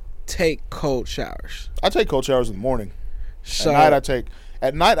take cold showers. I take cold showers in the morning. So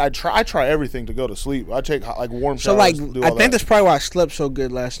At night I try everything to go to sleep. I take like warm showers. so like do I all think that. that's probably why I slept so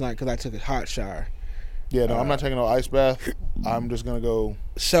good last night because I took a hot shower. Yeah, no, I'm not taking no ice bath. I'm just gonna go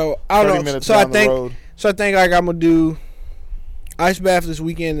So I 30 don't know. minutes So down I think the road. like I'm gonna do ice bath this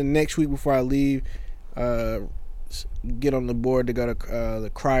weekend and next week before I leave. Get on the board to go to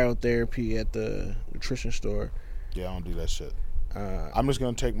the cryotherapy at the nutrition store. Yeah, I don't do that shit. I'm just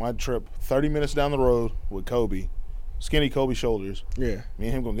gonna take my trip 30 minutes down the road with Kobe, skinny Kobe shoulders. Yeah. Me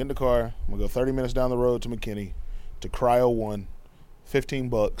and him gonna get in the car. I'm gonna go 30 minutes down the road to McKinney, to Cryo 1,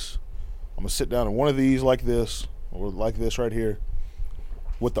 $15. I'm gonna sit down in one of these like this, or like this right here,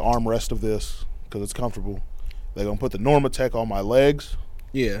 with the armrest of this, because it's comfortable. They're gonna put the Normatec on my legs,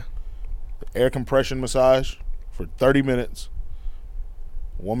 Yeah. air compression massage for 30 minutes.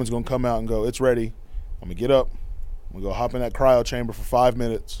 A woman's gonna come out and go, it's ready. I'm gonna get up. I'm gonna go hop in that cryo chamber for 5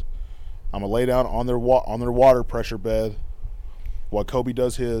 minutes. I'm gonna lay down on their water pressure bed while Kobe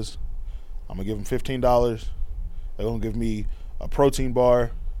does his. I'm gonna give them $15. They're gonna give me a protein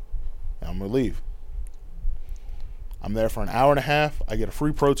bar, and I'm gonna leave. I'm there for an hour and a half. I get a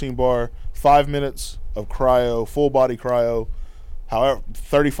free protein bar, 5 minutes of cryo, full body cryo, however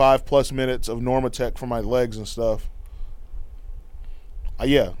 35 plus minutes of Normatec for my legs and stuff.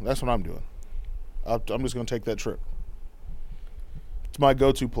 Yeah, that's what I'm doing. I'm just gonna take that trip. It's my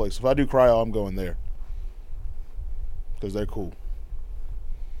go-to place. If I do cryo, I'm going there because they're cool,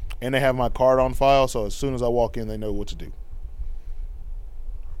 and they have my card on file. So as soon as I walk in, they know what to do.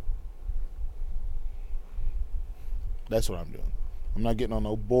 That's what I'm doing. I'm not getting on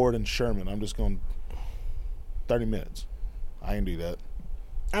no board in Sherman. I'm just going 30 minutes. I can do that.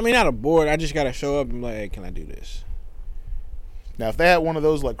 I mean, not a board. I just gotta show up and be like, hey, can I do this? Now, if they had one of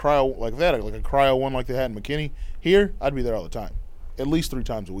those like cryo, like that, like a cryo one like they had in McKinney here, I'd be there all the time, at least 3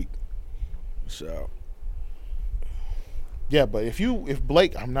 times a week. So Yeah, but if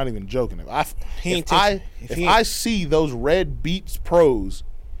Blake, I'm not even joking. If He I see those Red Beats Pros,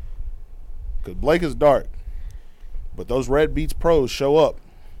 because Blake is dark, but those Red Beats Pros show up.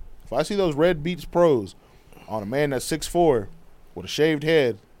 If I see those Red Beats Pros on a man that's 6'4" with a shaved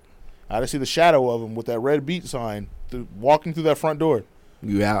head, I just see the shadow of him with that Red Beat sign walking through that front door.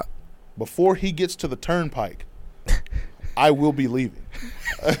 you out. Before he gets to the turnpike, I will be leaving.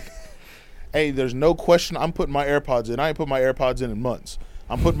 Hey, there's no question I'm putting my AirPods in. I ain't put my AirPods in months.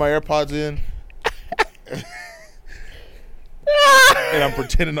 I'm putting my AirPods in, and I'm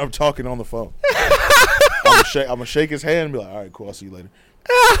pretending I'm talking on the phone. I'm gonna shake his hand and be like, all right, cool, I'll see you later.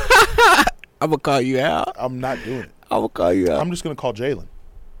 I'm gonna call you out. I'm not doing it. I'm gonna call you out. I'm just gonna call Jalen.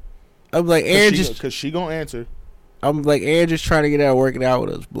 I'm like, Aaron just. Because she gonna answer. I'm like, Aaron just trying to get out working out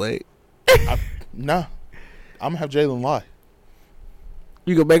with us, Blake. Nah. I'm gonna have Jalen lie.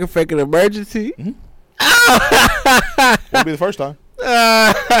 You gonna make a fake an emergency? Mm-hmm. Won't be the first time.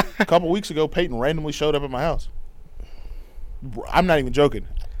 A couple weeks ago, Peyton randomly showed up at my house. I'm not even joking.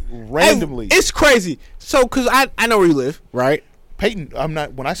 Randomly. Hey, it's crazy. So, cause I know where you live, right? Peyton, I'm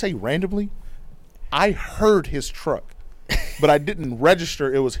not. When I say randomly, I heard his truck, but I didn't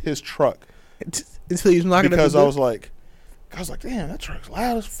register it was his truck Until he's knocking because at the I was like, damn, that truck's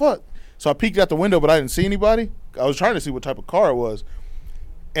loud as fuck. So I peeked out the window, but I didn't see anybody. I was trying to see what type of car it was,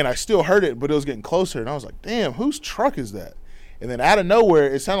 and I still heard it, but it was getting closer, and I was like, damn, whose truck is that? And then out of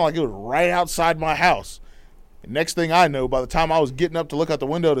nowhere, it sounded like it was right outside my house. And next thing I know, by the time I was getting up to look out the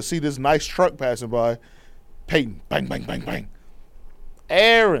window to see this nice truck passing by, Peyton, bang, bang, bang, bang.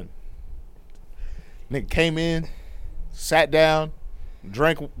 Aaron. Nigga came in, sat down,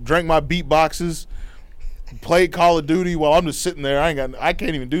 drank my beatboxes, played Call of Duty while I'm just sitting there. I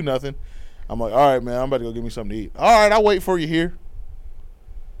can't even do nothing. I'm like, all right, man, I'm about to go get me something to eat. All right, I'll wait for you here.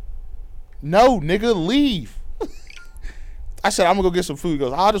 No, nigga, leave. I said, I'm going to go get some food. He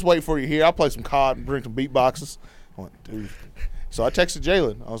goes, I'll just wait for you here. I'll play some COD and bring some beatboxes. I went, dude. So I texted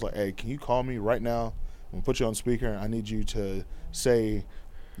Jalen. I was like, hey, can you call me right now? I'm going to put you on speaker. I need you to say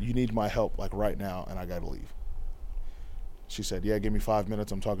you need my help, like, right now, and I got to leave. She said, yeah, give me 5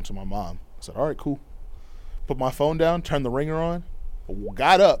 minutes. I'm talking to my mom. I said, all right, cool. Put my phone down, turned the ringer on,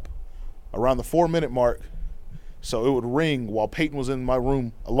 got up around the 4-minute mark so it would ring while Peyton was in my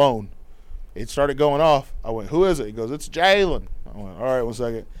room alone. It started going off. I went, who is it? He goes, it's Jalen. I went, all right, 1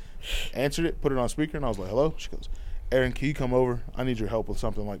 second. Answered it, put it on speaker, and I was like, hello? She goes, Aaron, can you come over? I need your help with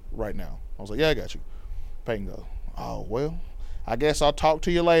something like right now. I was like, yeah, I got you. Peyton goes, oh, well, I guess I'll talk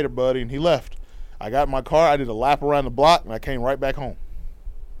to you later, buddy. And he left. I got in my car. I did a lap around the block, and I came right back home.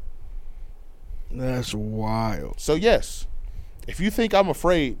 That's wild. So, yes, if you think I'm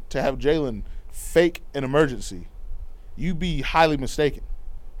afraid to have Jalen fake an emergency, you be highly mistaken.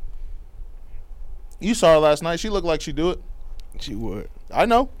 You saw her last night. She looked like she'd do it. She would. I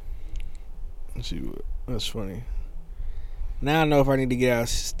know. She would. That's funny. Now I know if I need to get out of a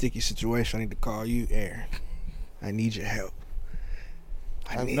sticky situation, I need to call you, Aaron. I need your help.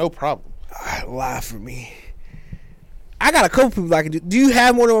 I have no problem. Lie for me. I got a couple people I can do. Do you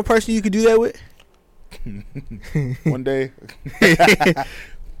have more than one person you could do that with? One day, I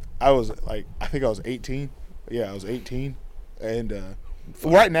think I was 18. Yeah, I was 18. And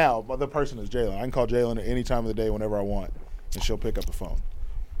right now, the person is Jalen. I can call Jalen at any time of the day whenever I want, and she'll pick up the phone.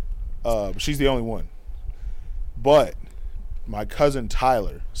 She's the only one. But my cousin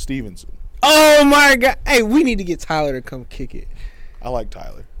Tyler Stevenson. Oh, my God. Hey, we need to get Tyler to come kick it. I like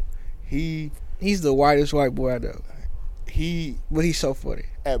Tyler. He's the whitest white boy I know. But he's so funny.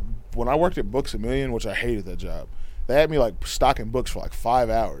 When I worked at Books A Million, which I hated that job, they had me like stocking books for like 5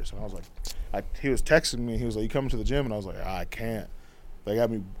 hours, and I was like, he was texting me. He was like, "You coming to the gym?" And I was like, "I can't." They got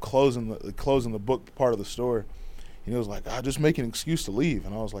me closing the book part of the store, and he was like, "Just make an excuse to leave."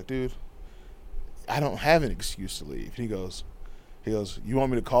 And I was like, "Dude, I don't have an excuse to leave." And he goes, "You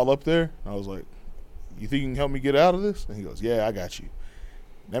want me to call up there?" And I was like, "You think you can help me get out of this?" And he goes, "Yeah, I got you."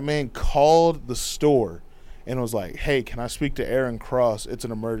 That man called the store and was like, "Hey, can I speak to Aaron Cross? It's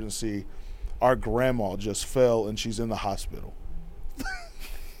an emergency. Our grandma just fell and she's in the hospital."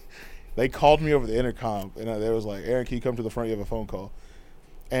 They called me over the intercom, and they was like, "Aaron, can you come to the front? You have a phone call."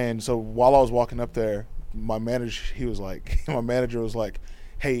 And so while I was walking up there, my manager was like,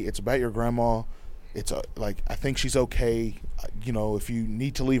 "Hey, it's about your grandma. It's I think she's okay. If you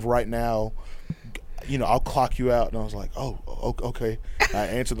need to leave right now, I'll clock you out." And I was like, "Oh, okay." I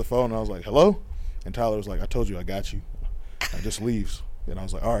answered the phone, and I was like, "Hello?" And Tyler was like, "I told you, I got you." I just leaves. And I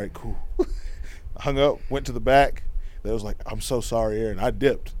was like, "All right, cool." I hung up, went to the back. They was like, "I'm so sorry, Aaron." I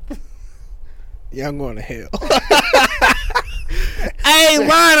dipped. Yeah, I'm going to hell. I ain't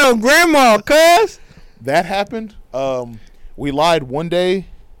lying on grandma, cuz. That happened. We lied one day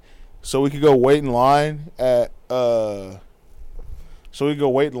so we could go wait in line at North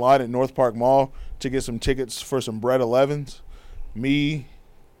Park Mall to get some tickets for some Bread 11s. Me,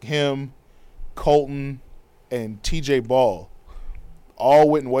 him, Colton, and TJ Ball all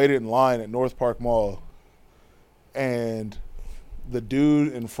went and waited in line at North Park Mall. And the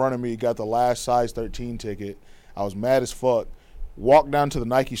dude in front of me got the last size 13 ticket. I was mad as fuck. Walked down to the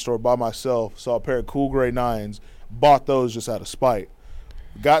Nike store by myself, saw a pair of cool gray 9s, bought those just out of spite.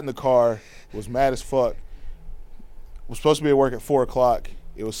 Got in the car, was mad as fuck. Was supposed to be at work at 4 o'clock.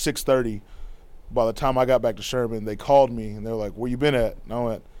 It was 6:30. By the time I got back to Sherman, they called me, and they were like, "Where you been at?" And I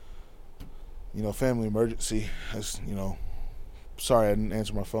went, family emergency. Sorry I didn't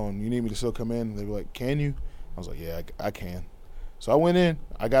answer my phone. You need me to still come in? And they were like, "Can you?" I was like, "Yeah, I can." So I went in.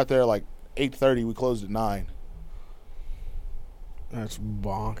 I got there like 8:30. We closed at 9. That's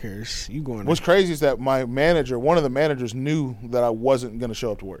bonkers. You going? What's crazy is that my manager, one of the managers, knew that I wasn't going to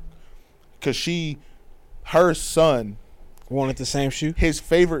show up to work because her son wanted the same shoe. His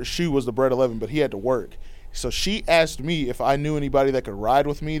favorite shoe was the Bread 11, but he had to work. So she asked me if I knew anybody that could ride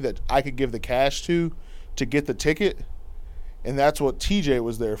with me that I could give the cash to get the ticket, and that's what TJ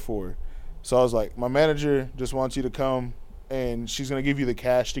was there for. So I was like, "My manager just wants you to come, and she's going to give you the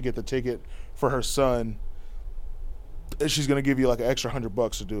cash to get the ticket for her son. She's going to give you like an extra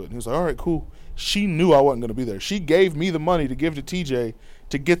 $100 to do it." And he was like, "All right, cool." She knew I wasn't going to be there. She gave me the money to give to TJ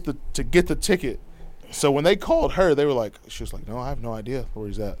to get the ticket. So when they called her, they were like, she was like, "No, I have no idea where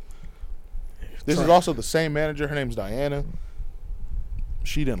he's at." This is also the same manager. Her name's Diana.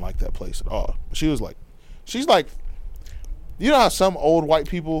 She didn't like that place at all. She's like, you know how some old white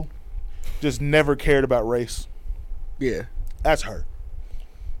people just never cared about race? Yeah. That's her.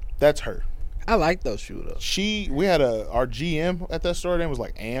 That's her. I like those shoes though. We had our GM at that store. Her name was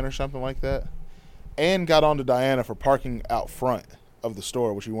like Ann or something like that. Ann got on to Diana for parking out front of the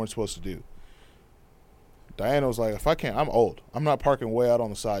store, which we weren't supposed to do. Diana was like, "If I can't, I'm old. I'm not parking way out on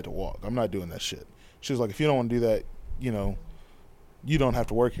the side to walk. I'm not doing that shit." She was like, "If you don't want to do that, you don't have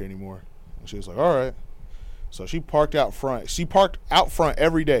to work here anymore." And she was like, "All right." So she parked out front. She parked out front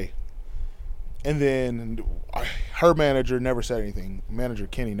every day. And then her manager never said anything. Manager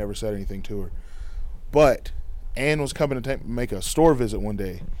Kenny never said anything to her. But Ann was coming to make a store visit one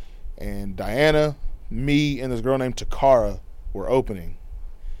day. And Diana, me, and this girl named Takara were opening.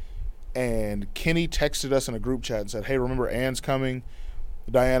 And Kenny texted us in a group chat and said, "Hey, remember Ann's coming?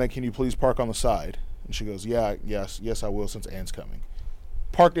 Diana, can you please park on the side?" And she goes, yes, I will since Ann's coming.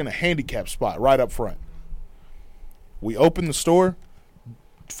 Parked in a handicap spot right up front. We opened the store.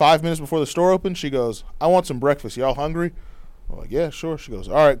 5 minutes before the store opened, she goes, "I want some breakfast. Y'all hungry?" I'm like, "Yeah, sure." She goes,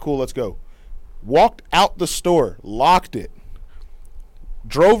 "All right, cool, let's go." Walked out the store, locked it,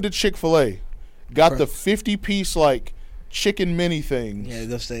 drove to Chick-fil-A, got the 50-piece like chicken mini things. Yeah,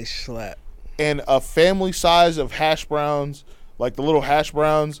 those things slap. And a family size of hash browns, like the little hash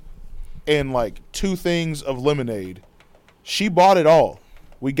browns, and like 2 things of lemonade. She bought it all.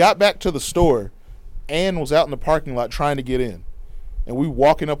 We got back to the store. Ann was out in the parking lot trying to get in. And we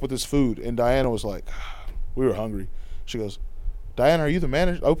walking up with this food, and Diana was like, we were hungry. She goes, Diana, are you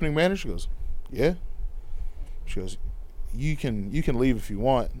the opening manager? She goes, yeah. She goes, you can leave if you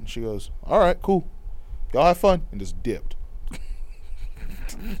want. And she goes, all right, cool. Y'all have fun. And just dipped.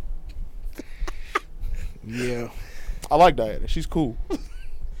 Yeah. I like Diana. She's cool.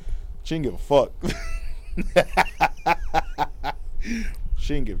 She didn't give a fuck.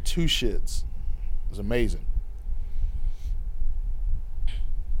 She didn't give 2 shits. It was amazing.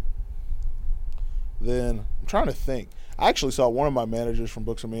 Then, I'm trying to think. I actually saw one of my managers from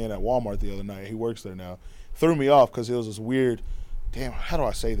Books A Million at Walmart the other night. He works there now. Threw me off because it was this weird, damn, how do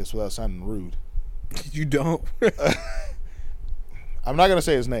I say this without sounding rude? You don't? I'm not going to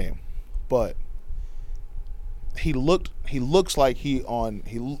say his name, but he looks like he's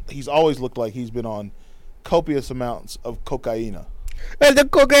always looked like he's been on copious amounts of cocaine. The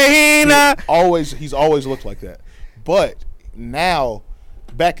cocaine. He's always looked like that. But now,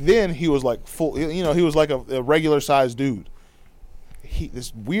 back then he was like full, he was like a regular sized dude.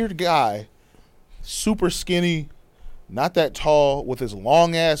 This weird guy, super skinny, not that tall, with his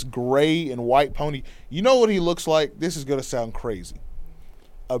long ass gray and white pony. You know what he looks like? This is gonna sound crazy.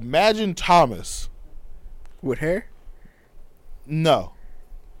 Imagine Thomas. With hair? No.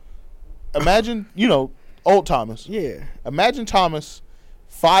 Imagine, old Thomas. Yeah. Imagine Thomas,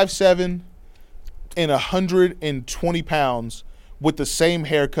 5'7", and 120 pounds, with the same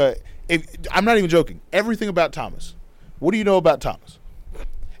haircut. I'm not even joking. Everything about Thomas. What do you know about Thomas?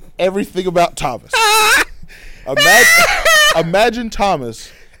 Everything about Thomas. Imagine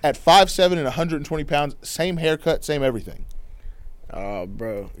Thomas at 5'7" and 120 pounds, same haircut, same everything. Oh,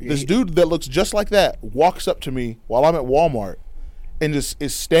 bro. This dude that looks just like that walks up to me while I'm at Walmart and just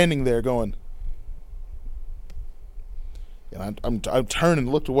is standing there going, and I'm turned and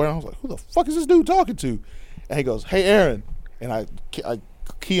looked away, and I was like, who the fuck is this dude talking to? And he goes, hey, Aaron. And I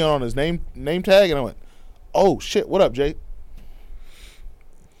key on his name tag, and I went, oh, shit, what up, Jay?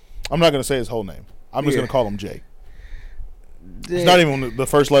 I'm not going to say his whole name. I'm just going to call him Jay. It's not even the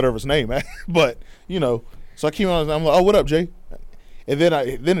first letter of his name, but, so I key on his name. I'm like, oh, what up, Jay? And then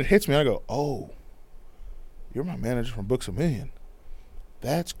it hits me, and I go, oh, you're my manager from Books A Million.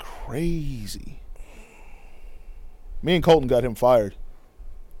 That's crazy. Me and Colton got him fired.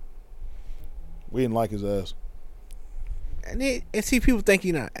 We didn't like his ass. And see, people think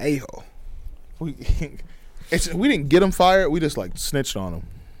you're not a-hole. We didn't get him fired. We just snitched on him.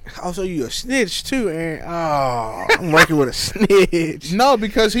 Also, you a snitch too, Aaron. Oh, I'm working with a snitch. No,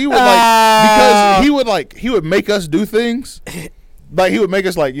 because he would he would make us do things. Like he would make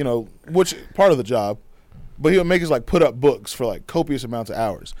us which part of the job, but he would make us put up books for copious amounts of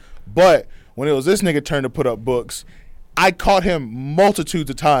hours. But when it was this nigga turn to put up books, I caught him multitudes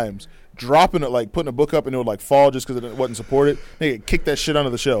of times dropping it, putting a book up and it would fall just because it wasn't supported. Nigga kick that shit under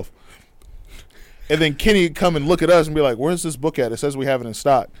the shelf. And then Kenny would come and look at us and be like, where's this book at? It says we have it in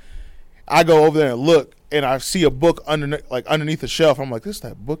stock. I go over there and look, and I see a book underneath the shelf. I'm like, this is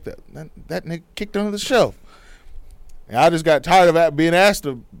that book that nigga kicked under the shelf. And I just got tired of being asked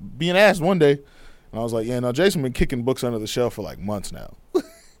one day. And I was like, yeah, no, Jason been kicking books under the shelf for months now.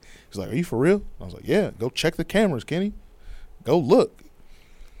 He's like, are you for real? I was like, yeah, go check the cameras, Kenny. Go look.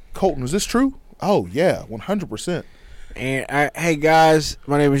 Colton, is this true? Oh, yeah, 100%. And hey, guys,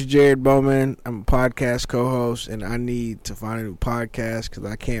 my name is Jared Bowman. I'm a podcast co-host, and I need to find a new podcast because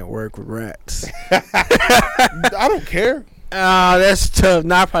I can't work with rats. I don't care. That's tough.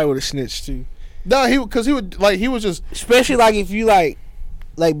 I probably would have snitched, too. No, he was just... Especially, if you,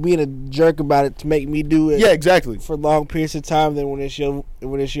 being a jerk about it to make me do it. Yeah, exactly. For long periods of time, then when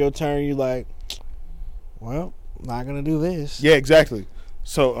it's your turn, you're like, well, I'm not going to do this. Yeah, exactly.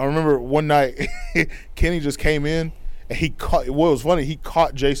 So I remember one night, Kenny just came in, and what was funny, he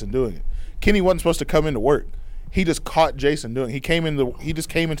caught Jason doing it. Kenny wasn't supposed to come into work. He just caught Jason doing it. He just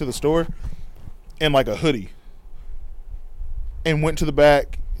came into the store in a hoodie and went to the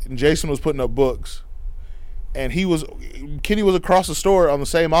back, and Jason was putting up books. And Kenny was across the store on the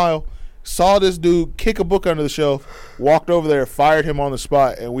same aisle, saw this dude kick a book under the shelf, walked over there, fired him on the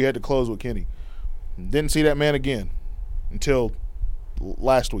spot, and we had to close with Kenny. Didn't see that man again until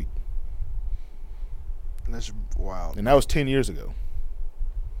last week. That's wild. And that was 10 years ago.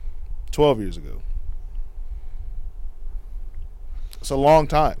 12 years ago. It's a long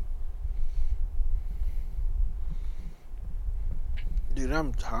time. Dude,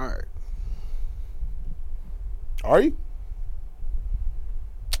 I'm tired. Are you?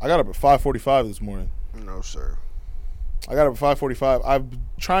 I got up at 5:45 this morning. No, sir. I got up at 5:45.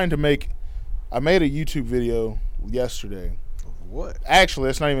 I made a YouTube video yesterday. What? Actually,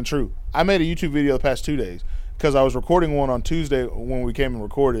 that's not even true. I made a YouTube video the past 2 days because I was recording one on Tuesday when we came and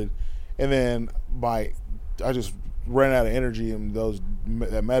recorded, and then I just ran out of energy, and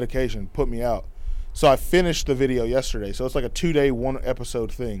that medication put me out. So I finished the video yesterday. So it's like a 2-day,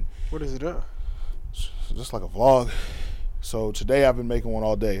 1-episode thing. What is it up? It's just like a vlog. So today I've been making one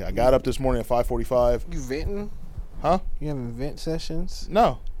all day. I got up this morning at 5:45. You venting? Huh? You having vent sessions?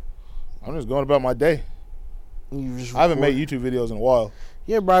 No. I'm just going about my day. I haven't made YouTube videos in a while.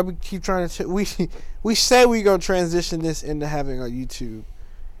 Yeah, bro. We keep trying to. We say we gonna transition this into having a YouTube.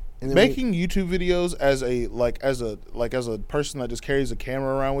 And then Making YouTube videos as a person that just carries a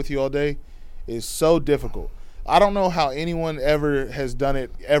camera around with you all day is so difficult. I don't know how anyone ever has done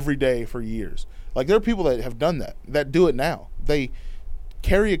it every day for years. Like, there are people that have done that do it now. They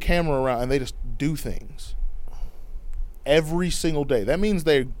carry a camera around and they just do things every single day. That means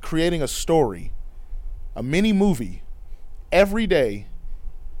they're creating a story, a mini movie, every day,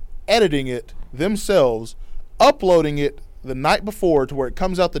 editing it themselves, uploading it the night before to where it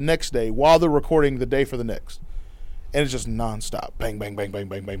comes out the next day while they're recording the day for the next. And it's just nonstop. Bang, bang, bang, bang,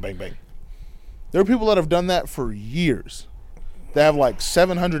 bang, bang, bang, bang. There are people that have done that for years. They have like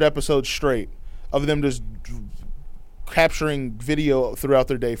 700 episodes straight of them just capturing video throughout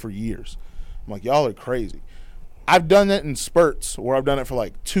their day for years. I'm like, y'all are crazy. I've done that in spurts where I've done it for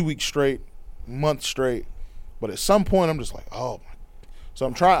like 2 weeks straight, months straight. But at some point, I'm just like, oh. So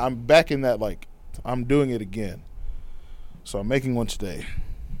I'm back in that, like, I'm doing it again. So I'm making one today.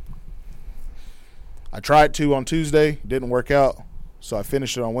 I tried to on Tuesday, didn't work out. So I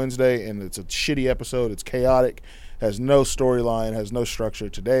finished it on Wednesday, and it's a shitty episode. It's chaotic, has no storyline, has no structure.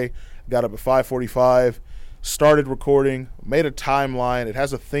 Today, got up at 5:45, started recording, made a timeline. It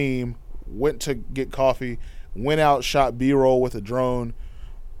has a theme, went to get coffee, went out, shot B-roll with a drone,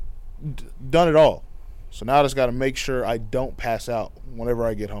 done it all. So now I just got to make sure I don't pass out whenever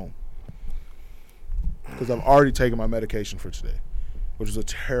I get home. Because I've already taken my medication for today, which is a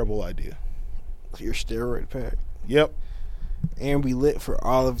terrible idea. Your steroid pack. Yep. And we lit for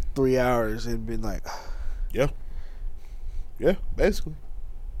all of 3 hours and been like, yeah, basically.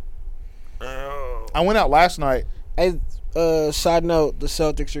 I went out last night. Hey, side note, the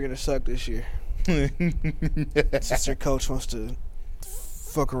Celtics are gonna suck this year. Since their coach wants to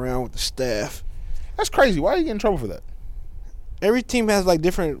fuck around with the staff. That's crazy. Why are you getting in trouble for that? Every team has like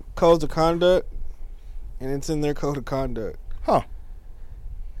different codes of conduct, and it's in their code of conduct. Huh.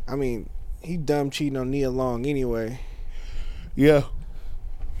 I mean, he dumb cheating on Nia Long anyway. Yeah.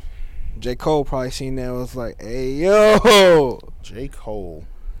 J. Cole probably seen that and was like, hey, yo. J. Cole.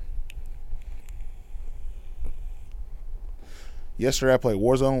 Yesterday I played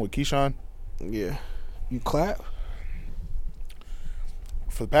Warzone with Keyshawn. Yeah. You clap?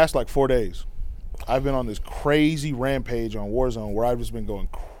 For the past like 4 days, I've been on this crazy rampage on Warzone where I've just been going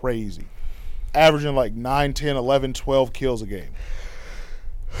crazy. Averaging like 9, 10, 11, 12 kills a game.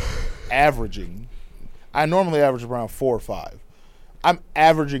 Averaging. I normally average around 4 or 5. I'm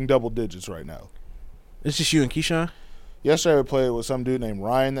averaging double digits right now. It's just you and Keyshawn? Yesterday I played with some dude named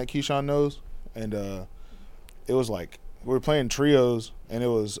Ryan that Keyshawn knows. And it was like, we were playing trios, and it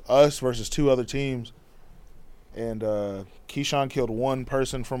was us versus 2 other teams. And Keyshawn killed one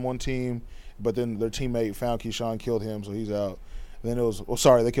person from one team, but then their teammate found Keyshawn, killed him, so he's out. And then it was,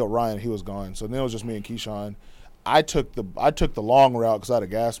 they killed Ryan, he was gone. So then it was just me and Keyshawn. I took the long route because I had a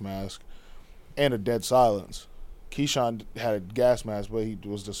gas mask and a dead silence. Keyshawn had a gas mask, but he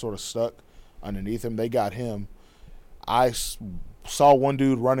was just sort of stuck underneath him. They got him. I saw one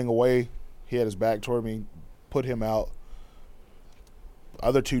dude running away. He had his back toward me, put him out.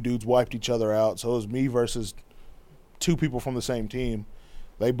 Other 2 dudes wiped each other out. So it was me versus 2 people from the same team.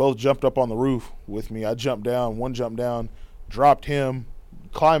 They both jumped up on the roof with me. I jumped down. One jumped down, dropped him,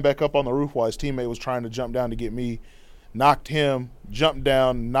 climbed back up on the roof while his teammate was trying to jump down to get me. Knocked him, jumped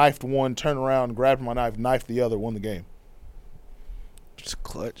down, knifed one, turned around, grabbed my knife, knifed the other, won the game. Just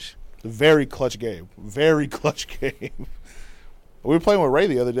clutch. Very clutch game. Very clutch game. We were playing with Ray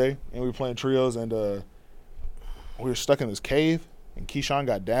the other day, and we were playing trios, and we were stuck in this cave, and Keyshawn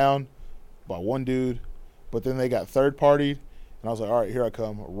got down by one dude, but then they got third-partied, and I was like, all right, here I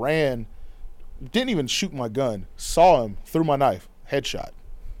come. Ran, didn't even shoot my gun, saw him, threw my knife, headshot.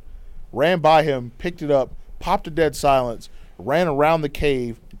 Ran by him, picked it up, popped a dead silence, ran around the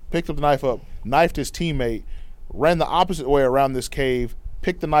cave, picked up the knife up, knifed his teammate, ran the opposite way around this cave,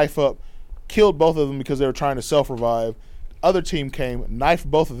 picked the knife up, killed both of them because they were trying to self-revive. Other team came, knifed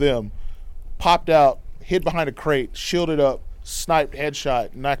both of them, popped out, hid behind a crate, shielded up, sniped,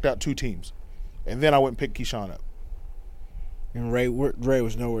 headshot, knocked out 2 teams. And then I went and picked Keyshawn up. And Ray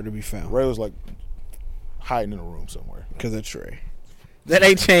was nowhere to be found. Ray was like hiding in a room somewhere. Because of Trey. That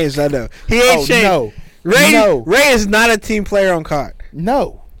ain't changed, I know. He ain't changed. No. Ray is not a team player on COD.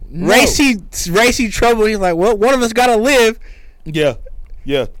 No. Ray see trouble. He's like, well, one of us got to live. Yeah.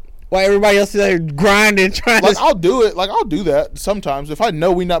 While everybody else is there grinding, trying Like, to... I'll do it. Like, I'll do that sometimes. If I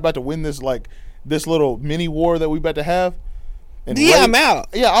know we're not about to win this, like, this little mini war that we about to have. And I'm out.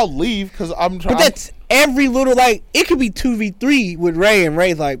 Yeah, I'll leave because I'm trying. But that's every little, like, it could be 2v3 with Ray, and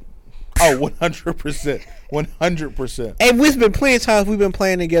Ray's like... Oh, 100%. 100%. And we've been plenty of times we've been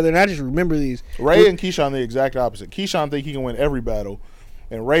playing together, and I just remember these. Ray and Keyshawn the exact opposite. Keyshawn think he can win every battle,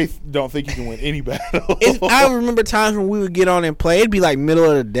 and Ray don't think he can win any battle. I remember times when we would get on and play. It'd be like middle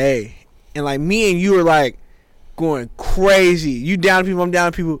of the day, and like me and you were like going crazy. You down people, I'm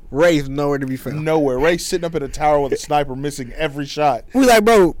down people. Ray's nowhere to be found. Nowhere. Ray's sitting up in a tower with a sniper, missing every shot. We like,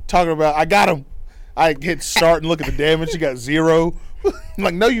 bro, Talking about, I got him. I hit start and look at the damage. He got 0. I'm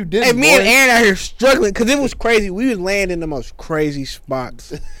like, no, you didn't. and me boy. and Aaron out here struggling because it was crazy. We would land in the most crazy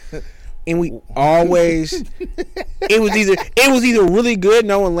spots, and we always it was either really good,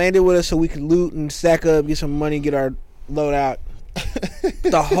 no one landed with us, so we could loot and stack up, get some money, get our load out.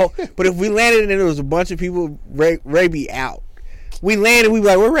 But if we landed and there was a bunch of people, Ray be out. We landed, we be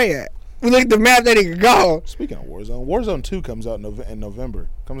like, where Ray at? We look at the map, that nigga gone. Speaking of Warzone 2 comes out in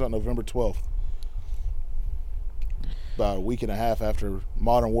November. Comes out November 12th. About a week and a half after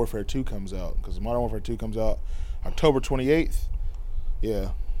Modern Warfare 2 comes out, because Modern Warfare 2 comes out October 28th.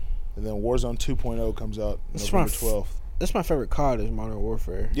 Yeah. And then Warzone 2.0 comes out November 12th. That's my favorite COD is Modern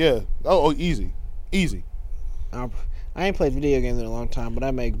Warfare. Yeah. Oh, easy. I ain't played video games in a long time, but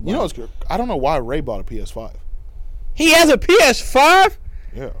I make... You know what's good? I don't know why Ray bought a PS5. He has a PS5?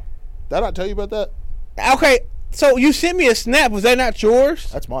 Yeah. Did I tell you about that? Okay, so you sent me a snap. Was that not yours?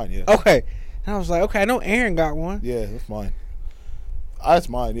 That's mine, yeah. Okay. And I was like, okay, I know Aaron got one. Yeah, that's mine. That's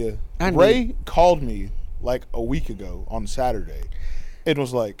mine, yeah. Ray called me like a week ago on Saturday and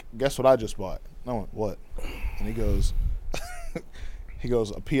was like, guess what I just bought? And I went, what? And he goes, a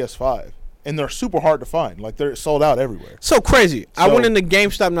PS5. And they're super hard to find. Like, they're sold out everywhere. So crazy. I went into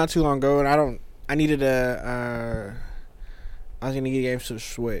GameStop not too long ago, and I was going to get games to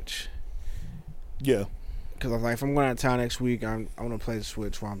Switch. Yeah. Because I was like, if I'm going out of town next week, I want to play the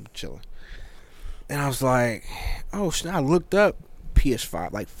Switch while I'm chilling. And I was like, oh, I looked up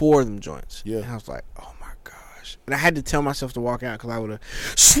PS5, like 4 of them joints. Yeah. And I was like, oh my gosh. And I had to tell myself to walk out because I would have,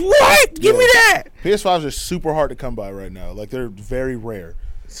 what? Give me that. PS5s are super hard to come by right now. Like, they're very rare.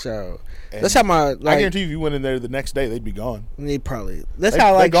 So, And that's how my, like, I guarantee you if you went in there the next day, they'd be gone. they probably, that's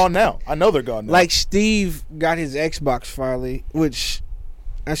how, like, they're gone now. I know they're gone now. like Steve got his Xbox finally, which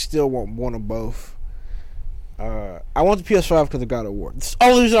I still want one of both. I want the PS5 because of God of War. It's the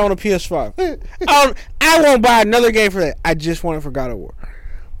only reason I want a PS5. I won't buy another game for that. I just want it for God of War.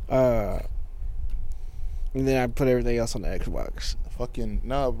 And then I put everything else on the Xbox.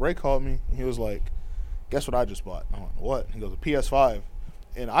 Ray called me. He was like, guess what I just bought? I went, what? He goes, a PS5.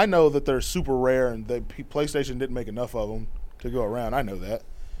 And I know that they're super rare and PlayStation didn't make enough of them to go around. I know that.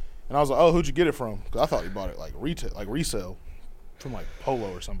 And I was like, oh, who'd you get it from? Because I thought you bought it like retail, like resale from like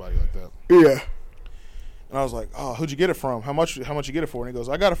Polo or somebody like that. Yeah. And I was like, oh, who'd you get it from? How much you get it for? And he goes,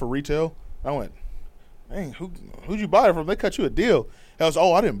 I got it for retail. And I went, dang, who'd you buy it from? They cut you a deal. And I was,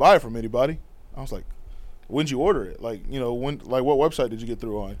 I didn't buy it from anybody. I was like, when'd you order it? Like, what website did you get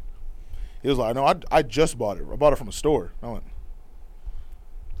through on? He was like, no, I just bought it. I bought it from a store. I went,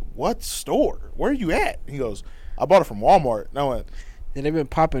 what store? Where are you at? He goes, I bought it from Walmart. And I went, And they've been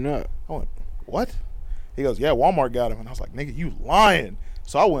popping up. I went, what? He goes, yeah, Walmart got him. And I was like, nigga, you lying.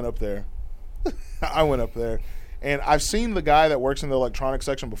 So I went up there. And I've seen the guy that works in the electronics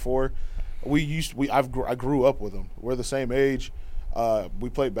section before. I grew up with him. We're the same age. We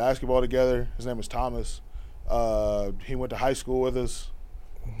played basketball together. His name is Thomas. He went to high school with us.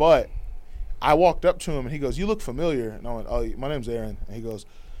 But I walked up to him and he goes, you look familiar. And I went, oh, my name's Aaron. And he goes,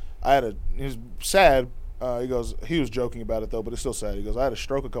 he was sad. He goes, he was joking about it though, but it's still sad. He goes, I had a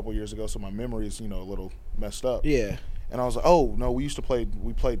stroke a couple years ago, so my memory is, a little messed up. Yeah. And I was like, oh no, we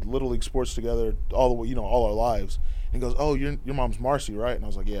played Little League sports together all the way, all our lives. And he goes, oh, your mom's Marcy, right? And I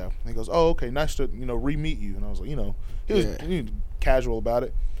was like, yeah. And he goes, oh, okay, nice to re-meet you. And I was like, he was casual about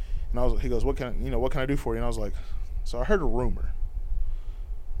it. And he goes, what can I do for you? And I was like, so I heard a rumor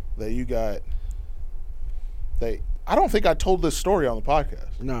that you got. I don't think I told this story on the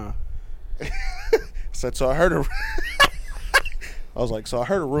podcast. Nah. So I heard I was like, so I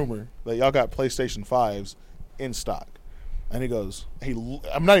heard a rumor that y'all got PlayStation 5s in stock. And he goes,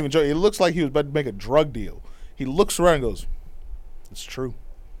 I'm not even joking. It looks like he was about to make a drug deal. He looks around and goes, it's true.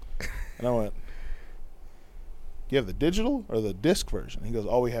 And I went, you have the digital or the disc version? He goes,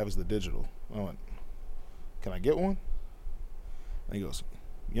 all we have is the digital. I went, can I get one? And he goes,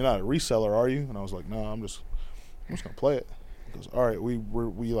 you're not a reseller, are you? And I was like, no, I'm just gonna play it. He goes, all right, we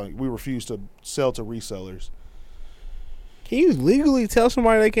refuse to sell to resellers. Can you legally tell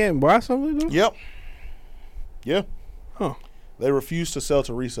somebody they can't buy something? Though? Yep. Yeah. Huh. They refuse to sell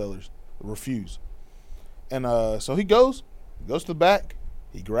to resellers. Refuse. And so he goes to the back,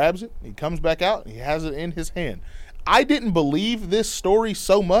 he grabs it, he comes back out, and he has it in his hand. I didn't believe this story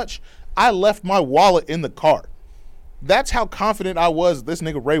so much, I left my wallet in the car. That's how confident I was this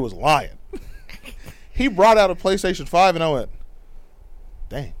nigga Ray was lying. He brought out a PlayStation 5, and I went,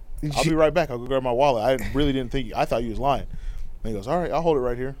 dang, I'll be right back. I'll go grab my wallet. I really didn't think, I thought he was lying. And he goes, all right, I'll hold it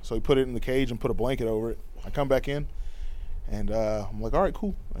right here. So he put it in the cage and put a blanket over it. I come back in, and I'm like, all right,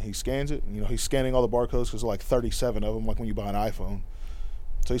 cool. And he scans it. And, he's scanning all the barcodes because there's like 37 of them, like when you buy an iPhone.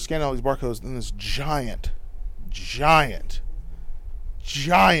 So he's scanning all these barcodes, and this giant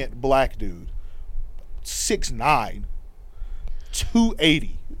black dude, 6'9",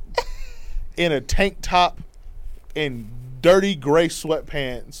 280, in a tank top and dirty gray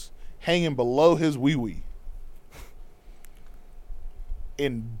sweatpants hanging below his wee-wee,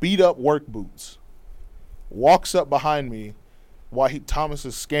 in beat-up work boots, walks up behind me while Thomas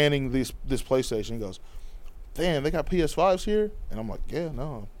is scanning this PlayStation. He goes, damn, they got PS5s here? And I'm like, yeah.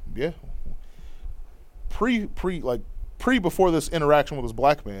 Before this interaction with this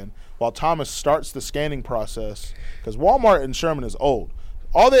black man, while Thomas starts the scanning process, because Walmart in Sherman is old.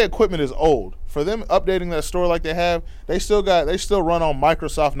 All their equipment is old. For them updating that store like they have, they still run on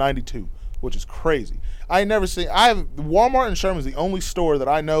Microsoft 92, which is crazy. Walmart in Sherman is the only store that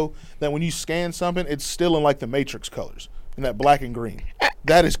I know that when you scan something, it's still in like the Matrix colors, in that black and green.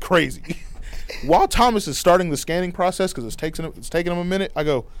 That is crazy. While Thomas is starting the scanning process, because it's taking him a minute, I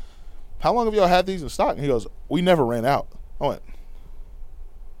go, how long have y'all had these in stock? And he goes, we never ran out. I went,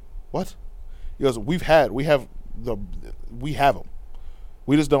 what? He goes, we have them.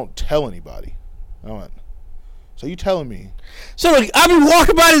 We just don't tell anybody. I went, so you telling me? So look, I've been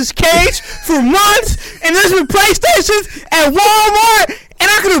walking by this cage for months, and there's been PlayStations at Walmart, and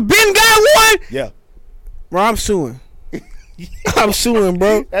I could have been got one? Yeah. Bro, I'm suing. I'm suing,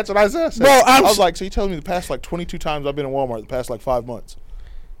 bro. That's what I said. Bro, I was like, so you telling me the past like 22 times I've been in Walmart the past like 5 months,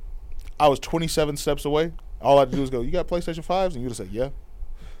 I was 27 steps away. All I had to do was go, you got PlayStation 5s? And you would have said, yeah.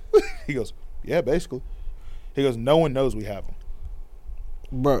 He goes, yeah, basically. He goes, no one knows we have them.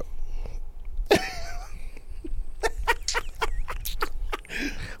 Bro.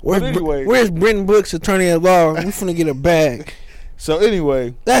 Where's Brenton Brooks, attorney at law? We finna get a bag. So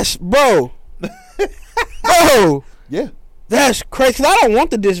anyway. That's, bro. Bro. Yeah. That's crazy. I don't want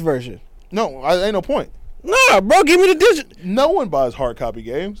the disc version. No, ain't no point. Nah, bro, give me the digital. No one buys hard copy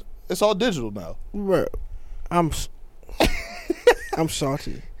games. It's all digital now. Bro, I'm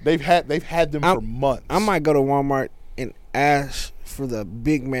salty. They've had them for months. I might go to Walmart and ask for the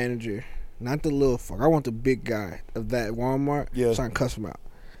big manager, not the little fuck. I want the big guy of that Walmart. Yeah. So I can cuss him out.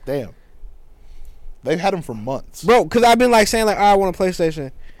 Damn. They've had them for months. Bro, because I've been like saying like, I want a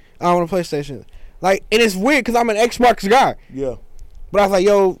PlayStation. I want a PlayStation. Like, and it's weird because I'm an Xbox guy. Yeah. But I was like,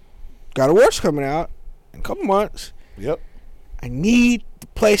 yo, God of War's coming out in a couple months. Yep. I need the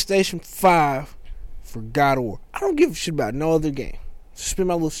PlayStation 5 for God of War. I don't give a shit about no other game. Spend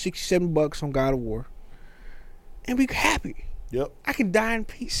my little $67 on God of War and be happy. Yep. I can die in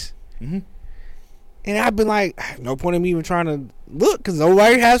peace. Mm-hmm. And I've been like, no point in me even trying to look because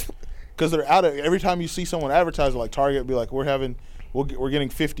nobody has. Because they're out of, every time you see someone advertise like Target, be like, we're getting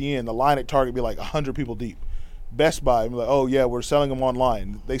 50 in. The line at Target be like 100 people deep. Best Buy be like, oh yeah, we're selling them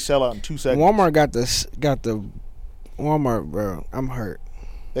online. They sell out in 2 seconds. Walmart got the Walmart, bro. I'm hurt.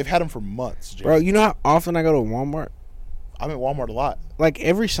 They've had them for months, Jay. Bro, you know how often I go to Walmart? I'm at Walmart a lot. Like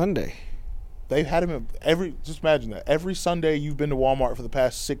every Sunday. They've had them just imagine that. Every Sunday you've been to Walmart for the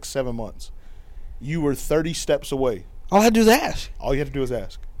past 6-7 months. You were 30 steps away. All I had to do is ask. All you have to do is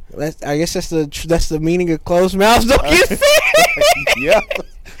ask. I guess that's the meaning of closed mouths don't get fed. Yeah.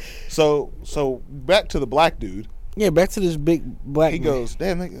 So back to the black dude. Yeah, back to this big black. He man. goes,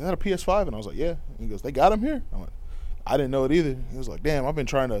 damn, they got a PS5, and I was like, yeah. He goes, they got him here. I went, I didn't know it either. He was like, damn, I've been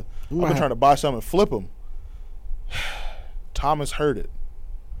trying to buy some and flip them. Thomas heard it.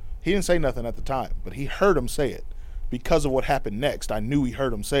 He didn't say nothing at the time, but he heard him say it because of what happened next. I knew he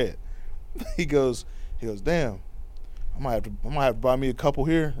heard him say it. He goes, damn, I might have to buy me a couple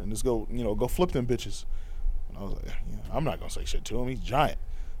here and just go flip them bitches. And I was like, I'm not gonna say shit to him. He's giant.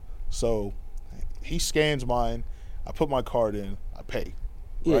 So he scans mine. I put my card in. I pay.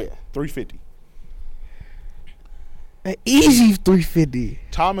 Right, Yeah. $350. An easy 350.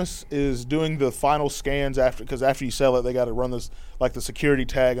 Thomas is doing the final scans because after you sell it, they got to run this like the security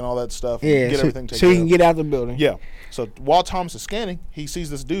tag and all that stuff. Yeah, get so, everything taken so he care can of. get out the building. Yeah. So while Thomas is scanning, he sees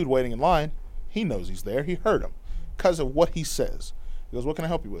this dude waiting in line. He knows he's there. He heard him because of what he says. He goes, "What can I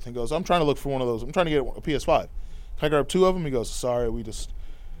help you with?" He goes, "I'm trying to look for one of those. I'm trying to get a PS5. Can I grab 2 of them?" He goes, "Sorry, we just,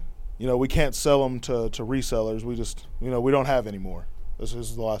 we can't sell them to resellers. We just, we don't have any more. This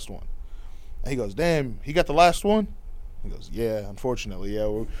is the last one." And he goes, "Damn, he got the last one?" He goes, "Yeah, unfortunately, yeah.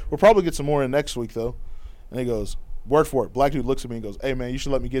 We'll probably get some more in next week, though." And he goes, "Word for it." Black dude looks at me and goes, "Hey, man, you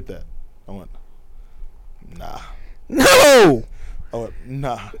should let me get that." I went, "Nah." No. I went,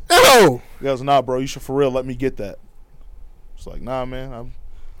 "Nah." No. He goes, "Nah, bro, you should for real let me get that." It's like, "Nah, man,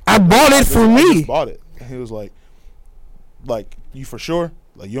 I bought it for I me. just bought it." And he was like, "You for sure?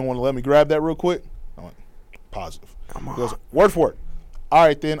 Like, you don't want to let me grab that real quick?" I went, "Positive." Come He on. goes, "Word for it. All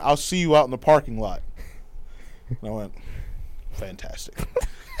right, then, I'll see you out in the parking lot." And I went, "Fantastic."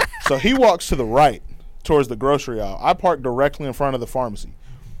 So he walks to the right towards the grocery aisle. I parked directly in front of the pharmacy.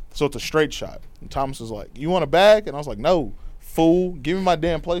 So it's a straight shot. And Thomas is like, "You want a bag?" And I was like, "No, fool. Give me my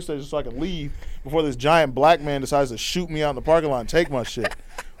damn PlayStation so I can leave before this giant black man decides to shoot me out in the parking lot and take my shit."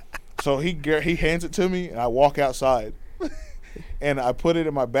 So he hands it to me, and I walk outside. And I put it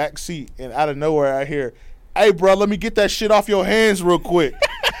in my back seat, and out of nowhere I hear, "Hey, bro, let me get that shit off your hands real quick."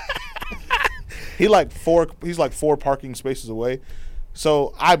 He's like 4 parking spaces away.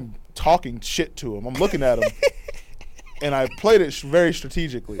 So I'm talking shit to him. I'm looking at him. And I played it very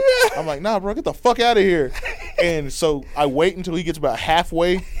strategically. I'm like, "Nah, bro, get the fuck out of here." And so I wait until he gets about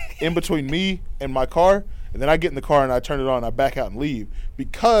halfway in between me and my car. And then I get in the car and I turn it on and I back out and leave.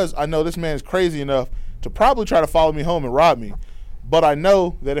 Because I know this man is crazy enough to probably try to follow me home and rob me. But I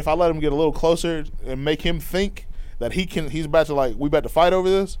know that if I let him get a little closer and make him think that he's about to we about to fight over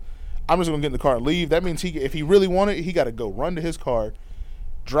this, I'm just gonna get in the car and leave. That means if he really wanted it, he got to go run to his car,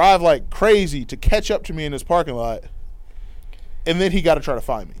 drive like crazy to catch up to me in this parking lot, and then he got to try to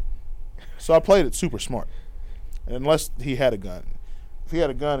find me. So I played it super smart. Unless he had a gun. If he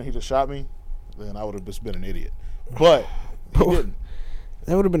had a gun and he just shot me, then I would have just been an idiot. But he didn't.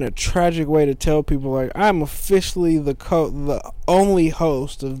 That would have been a tragic way to tell people, like, I'm officially the only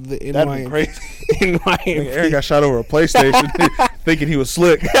host of the That'd be crazy. NYMP. Aaron got shot over a PlayStation thinking he was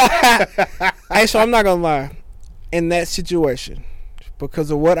slick. Hey, so I'm not going to lie. In that situation,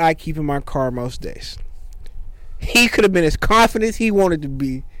 because of what I keep in my car most days, he could have been as confident as he wanted to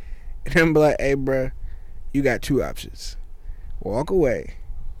be. And I'm like, "Hey, bro, you got 2 options. Walk away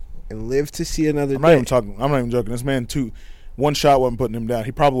and live to see another I'm day." not even joking. This man, one shot wasn't putting him down.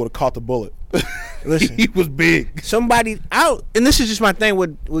 He probably would have caught the bullet. Listen. He was big. Somebody out, and this is just my thing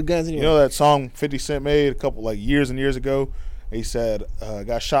with guns anyway. You know that song 50 Cent made a couple years and years ago? He said,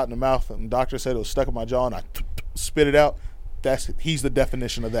 got shot in the mouth, and the doctor said it was stuck in my jaw, and I spit it out. He's the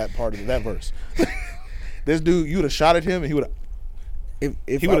definition of that part of that verse. This dude, you would have shot at him, and he would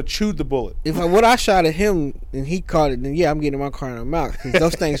have chewed the bullet. If I shot at him and he caught it, then yeah, I'm getting in my car and I'm out. Because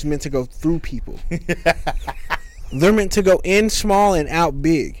those things meant to go through people. They're meant to go in small and out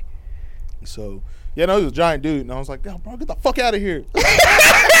big. So, he was a giant dude, and I was like, "Yo, bro, get the fuck out of here."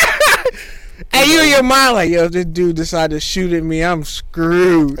 And you in your mind like, yo, if this dude decided to shoot at me, I'm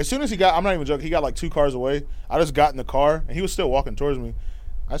screwed. As soon as I'm not even joking, he got like 2 cars away. I just got in the car, and he was still walking towards me.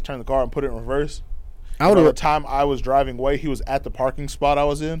 I just turned the car and put it in reverse. By the time I was driving away, he was at the parking spot I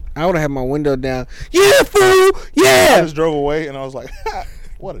was in. I would have had my window down. Yeah, fool! Yeah! I just drove away, and I was like,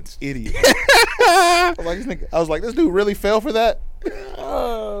 what an idiot. I was like, this dude really fell for that?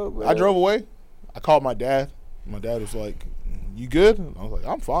 Oh, man. I drove away. I called my dad. My dad was like, "You good?" And I was like,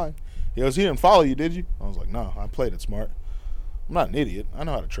 "I'm fine." He goes, "He didn't follow you, did you?" I was like, "No, I played it smart. I'm not an idiot. I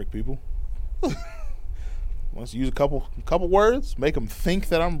know how to trick people." Once you use a couple words, make them think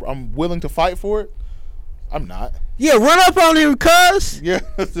that I'm willing to fight for it. I'm not. Yeah, run up on him, cuz. Yeah.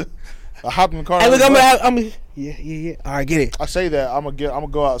 I hop in the car. Hey, look, yeah. All right, get it. I say that I'm gonna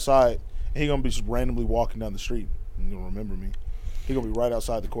go outside, and he gonna be just randomly walking down the street. He's gonna remember me. He gonna be right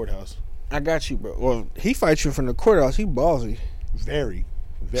outside the courthouse. I got you, bro. Well, he fights you from the courthouse. He ballsy. Very.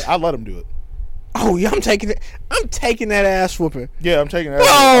 I let him do it. Oh yeah, I'm taking that ass whooping. Yeah, I'm taking that.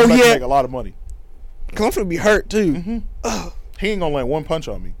 Oh, I'm about yeah. to make a lot of money. Cause I'm finna be hurt too. Mm-hmm. He ain't gonna land one punch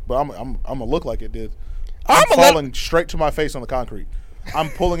on me, but I'm gonna look like it did. I'm falling straight to my face on the concrete. I'm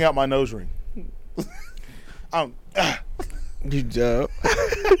pulling out my nose ring. You joke.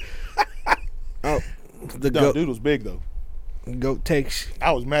 Oh, the dude was big though. goat takes.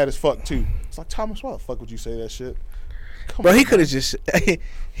 I was mad as fuck too. It's like, Thomas, why the fuck would you say that shit? Bro, he could have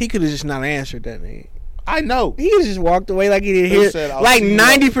just not answered that name. I know. He just walked away like he didn't He hear. said, "I'll Like see you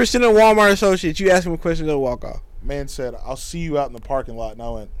 90% of Walmart associates, you ask them a question, they'll walk off. Man said, I'll see you out in the parking lot. And I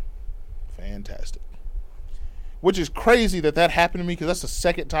went, fantastic. Which is crazy that happened to me because that's the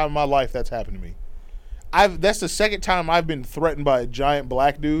second time in my life that's happened to me. That's the second time I've been threatened by a giant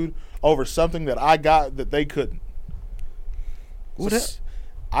black dude over something that I got that they couldn't.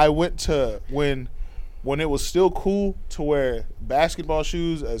 I went to when it was still cool to wear basketball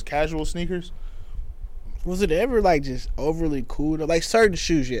shoes as casual sneakers. Was it ever like just overly cool? Like certain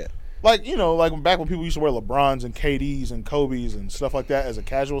shoes, yeah. Like, you know, like back when people used to wear LeBrons and KDs and Kobe's and stuff like that as a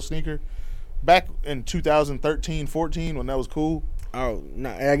casual sneaker. Back in 2013, 14, when that was cool. Oh,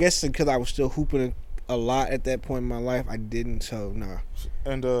 no. I guess because I was still hooping a lot at that point in my life, I didn't. So, no.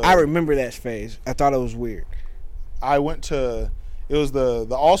 And I remember that phase. I thought it was weird. I went to, it was the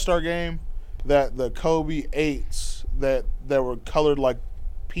All-Star game that the Kobe 8s that were colored like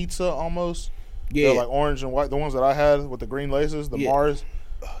pizza almost. Yeah. They're like orange and white. The ones that I had with the green laces, the Mars.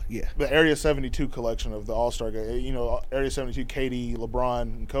 Yeah. The Area 72 collection of the All-Star game. You know, Area 72, KD, LeBron,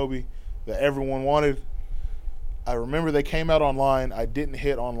 and Kobe that everyone wanted. I remember they came out online. I didn't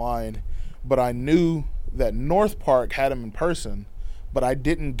hit online, but I knew that North Park had them in person, but I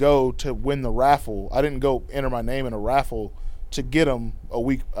didn't go to win the raffle. I didn't go enter my name in a raffle to get them a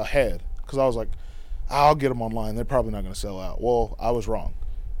week ahead because I was like, I'll get them online. They're probably not going to sell out. Well, I was wrong.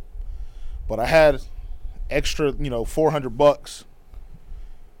 But I had extra, $400.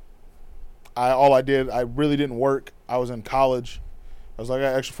 I really didn't work. I was in college. I was like,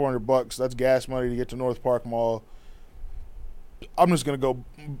 I got extra $400. That's gas money to get to North Park Mall. I'm just going to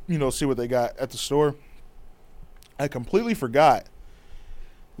go, see what they got at the store. I completely forgot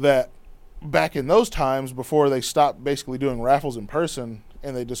that back in those times before they stopped basically doing raffles in person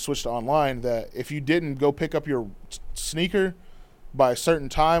and they just switched to online, that if you didn't go pick up your sneaker by a certain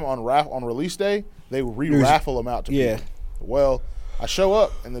time on release day, they would re-raffle them out to people. Well, I show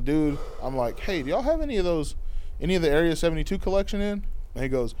up and the dude, I'm like, hey, do y'all have any of the Area 72 collection in? And he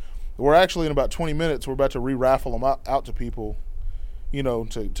goes, we're actually in about 20 minutes, we're about to re-raffle them out to people,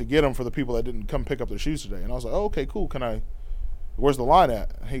 to get them for the people that didn't come pick up their shoes today. And I was like, oh, okay, cool. Where's the line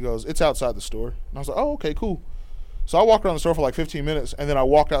at? And he goes, it's outside the store. And I was like, oh, okay, cool. So I walked around the store for like 15 minutes, and then I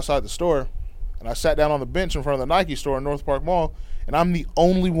walked outside the store, and I sat down on the bench in front of the Nike store in North Park Mall, and I'm the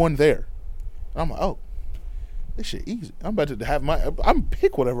only one there. And I'm like, oh, this shit easy. I'm about to I'm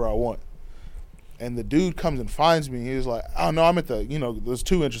pick whatever I want. And the dude comes and finds me. He was like, oh, no, I'm at the, there's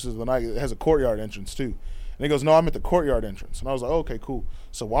two entrances of the Nike. It has a courtyard entrance, too. And he goes, no, I'm at the courtyard entrance. And I was like, oh, okay, cool.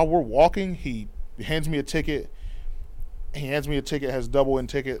 So while we're walking, he hands me a ticket. He hands me a ticket, has a double-in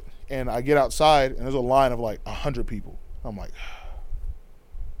ticket, and I get outside, and there's a line of like 100 people. I'm like,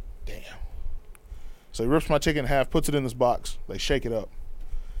 damn. So he rips my ticket in half, puts it in this box. They shake it up.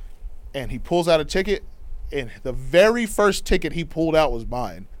 And he pulls out a ticket, and the very first ticket he pulled out was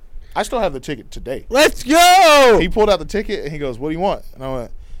mine. I still have the ticket today. Let's go! He pulled out the ticket, and he goes, what do you want? And I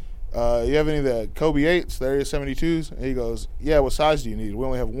went, you have any of the Kobe 8s, the Area 72s? And he goes, yeah, what size do you need? We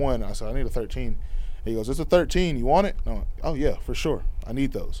only have one. I said, I need a 13. He goes, it's a 13. You want it? And I went, oh, yeah, for sure. I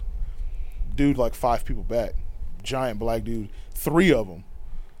need those. Dude, like 5 people back. Giant black dude. 3 of them.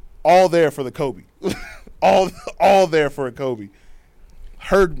 All there for the Kobe. all there for a Kobe.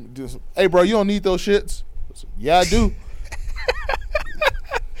 Heard just, hey, bro, you don't need those shits? I said, yeah, I do.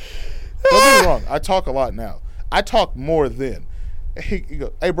 Don't get me wrong. I talk a lot now. I talk more then. He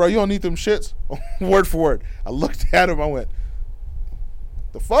goes, hey, bro, you don't need them shits? Word for word. I looked at him. I went,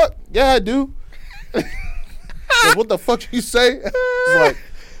 the fuck? Yeah, I do. Like, what the fuck you say? It's like,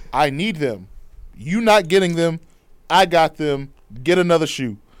 I need them. You not getting them. I got them. Get another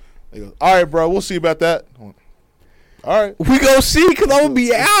shoe. He goes, all right, bro, we'll see about that. I went, all right. We gonna see because I'm gonna be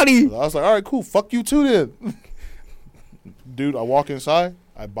outie. I was like, all right, cool. Fuck you too then. Dude, I walk inside.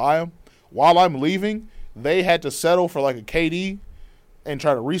 I buy them. While I'm leaving, they had to settle for like a KD and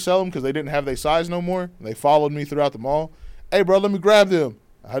try to resell them because they didn't have their size no more. They followed me throughout the mall. Hey, bro, let me grab them.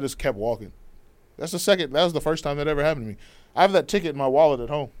 I just kept walking. That was the first time that ever happened to me. I have that ticket in my wallet at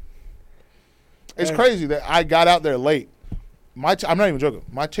home. It's crazy that I got out there late. I'm not even joking.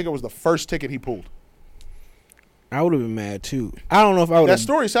 My ticket was the first ticket he pulled. I would have been mad too. I don't know if I would. That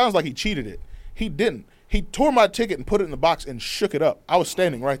story sounds like he cheated it. He didn't. He tore my ticket and put it in the box and shook it up. I was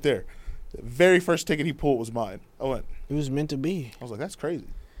standing right there. The very first ticket he pulled was mine. I went. It was meant to be. I was like, that's crazy.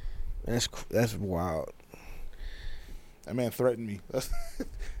 That's wild. That man threatened me.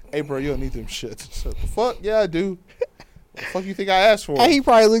 Hey, bro, you don't need them shits. So, the fuck? Yeah, I do. What the fuck you think I asked for? He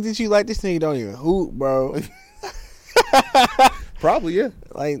probably looked at you like, this nigga don't even hoop, bro. Probably, yeah.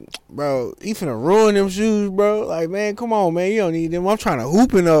 Like, bro, he finna ruin them shoes, bro. Like, man, come on, man. You don't need them. I'm trying to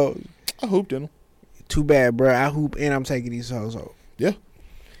hoop in those. I hooped in them. too bad, bro. I hoop and I'm taking these hoes home. Yeah.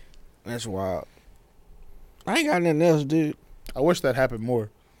 That's wild. I ain't got nothing else, dude. I wish that happened more.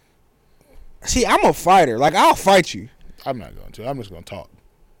 See, I'm a fighter. Like, I'll fight you. I'm not going to. I'm just going to talk.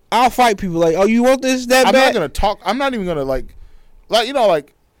 I'll fight people like, oh, you want this, that I'm bad? not going to talk. I'm not even going to, like, you know,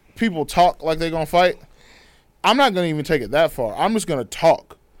 like, people talk like they're going to fight. I'm not going to even take it that far. I'm just going to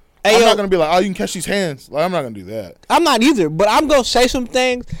talk. Hey, I'm not going to be like, oh, you can catch these hands. Like, I'm not going to do that. I'm not either, but I'm going to say some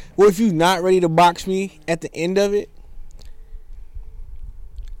things where if you're not ready to box me at the end of it,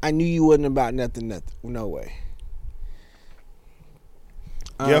 I knew you wasn't about nothing. No way.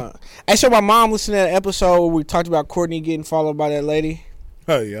 Yeah. I saw my mom listened to that episode where we talked about Courtney getting followed by that lady.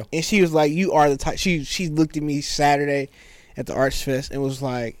 Oh, yeah. And she was like, you are the type. She looked at me Saturday at the Arts Fest and was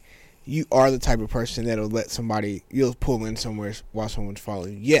like, you are the type of person that'll let somebody, you'll pull in somewhere while someone's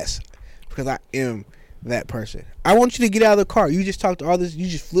following you. Yes, because I am that person. I want you to get out of the car. You just talked all this. You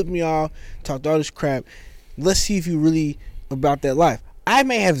just flipped me off, talked all this crap. Let's see if you really about that life. I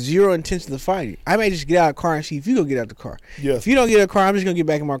may have zero intention to fight you. I may just get out of the car and see if you don't get out of the car. Yeah. If you don't get out of the car, I'm just going to get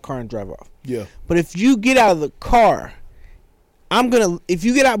back in my car and drive off. Yeah. But if you get out of the car, if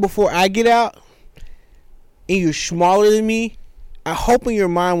you get out before I get out and you're smaller than me, I hope in your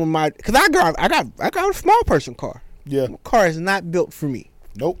mind because I got a small person car. Yeah. My car is not built for me.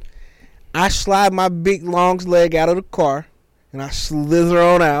 Nope. I slide my big long leg out of the car and I slither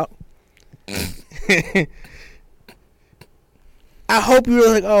on out. I hope you're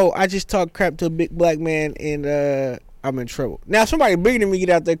like, oh, I just talked crap to a big black man and I'm in trouble. Now, if somebody bigger than me get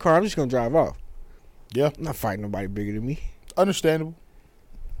out that car, I'm just going to drive off. Yeah. I'm not fighting nobody bigger than me. Understandable.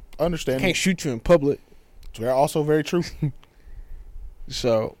 Understandable. Can't shoot you in public. It's also very true.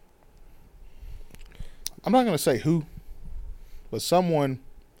 So, I'm not going to say who, but someone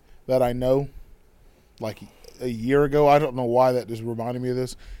that I know, like a year ago, I don't know why that just reminded me of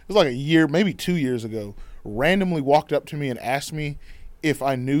this. It was like a year, maybe 2 years ago, randomly walked up to me and asked me if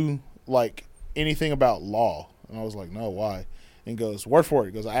I knew, like, anything about law. And I was like, no, why? And he goes, word for it.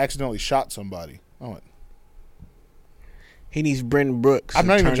 He goes, I accidentally shot somebody. I went, he needs Brendan Brooks. I'm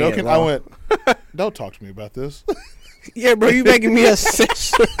not even joking. I went, don't talk to me about this. Yeah, bro, you making me a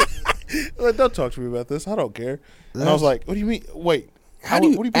sister. Like, don't talk to me about this. I don't care. And I was like, what do you mean? Wait. How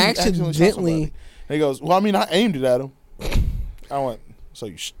do you what do you mean accidentally shot somebody? And he goes, well, I mean, I aimed it at him. I went, so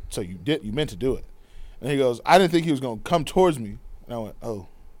you meant to do it. And he goes, I didn't think he was going to come towards me. And I went, oh.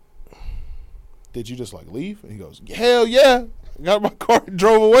 Did you just, like, leave? And he goes, hell yeah. I got in my car and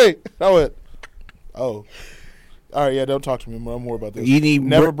drove away. I went, oh. All right, yeah, don't talk to me more about this.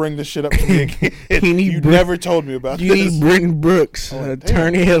 Never bring this shit up to me again. You never told me about this. You need Brendan Brooks,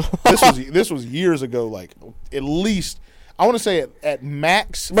 attorney at law. This was years ago, like, at least, I want to say at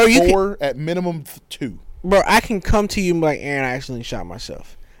max 4, at minimum 2. Bro, I can come to you and be like, Aaron, I accidentally shot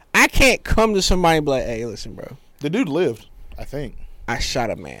myself. I can't come to somebody and be like, hey, listen, bro. The dude lived, I think. I shot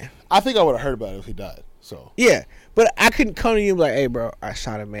a man. I think I would have heard about it if he died. So yeah, but I couldn't come to you and be like, hey, bro, I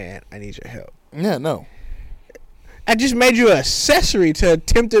shot a man. I need your help. Yeah, no. I just made you an accessory to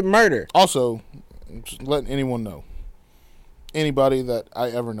attempted murder. Also, just letting anyone know. Anybody that I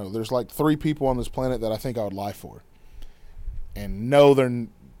ever know. There's like 3 people on this planet that I think I would lie for. And no,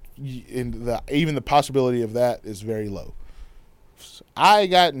 even the possibility of that is very low. I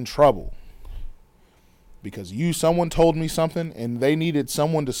got in trouble because someone told me something and they needed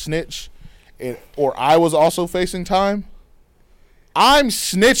someone to snitch, or I was also facing time. I'm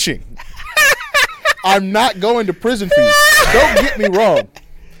snitching. I'm not going to prison for you. Don't get me wrong.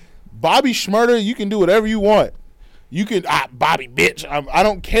 Bobby Shmurda, you can do whatever you want. You can, Bobby, bitch. I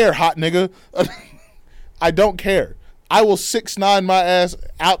don't care, hot nigga. I don't care. I will 6ix9ine my ass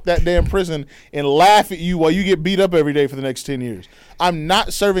out that damn prison and laugh at you while you get beat up every day for the next 10 years. I'm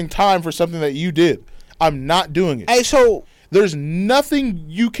not serving time for something that you did. I'm not doing it. Hey, so there's nothing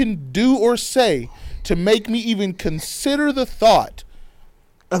you can do or say to make me even consider the thought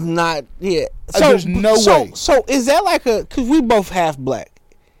of not, yeah. So, there's no way. So is that like because we both half black.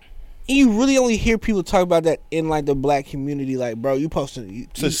 And you really only hear people talk about that in like the black community. Like, bro, you posting.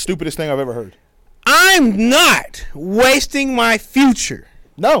 It's the stupidest thing I've ever heard. I'm not wasting my future.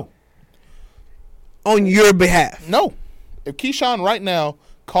 No. On your behalf. No. If Keyshawn right now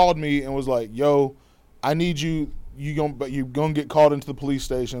called me and was like, yo, I need you, you're gonna get called into the police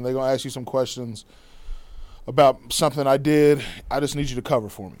station. They're gonna ask you some questions about something I did. I just need you to cover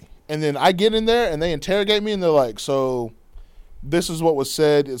for me. And then I get in there and they interrogate me and they're like, so this is what was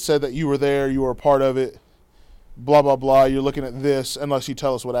said. It said that you were there, you were a part of it, blah, blah, blah. You're looking at this unless you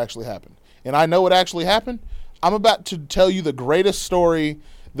tell us what actually happened. And I know what actually happened. I'm about to tell you the greatest story,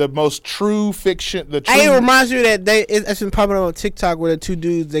 the most true fiction. It reminds me that it's been popping up on TikTok where the 2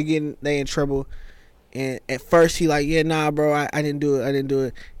 dudes they in trouble, And at first he like, yeah, nah, bro, I didn't do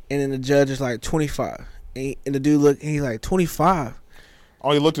it. And then the judge is like 25. And the dude looked, and he's like 25.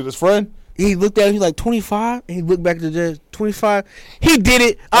 Oh, he looked at his friend. He looked at him, he's like 25, and he looked back at the judge, 25. He did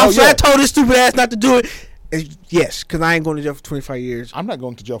it. Yeah. I told his stupid ass not to do it. And yes, because I ain't going to jail for 25 years. I'm not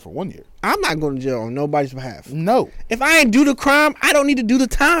going to jail for 1 year. I'm not going to jail on nobody's behalf. No. If I ain't do the crime, I don't need to do the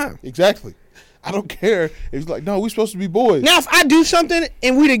time. Exactly. I don't care. It's like, no, we supposed to be boys. Now, if I do something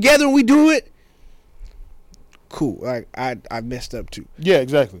and we together and we do it, cool. Like I messed up too. Yeah,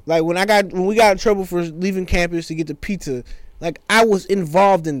 exactly. Like when we got in trouble for leaving campus to get the pizza, like I was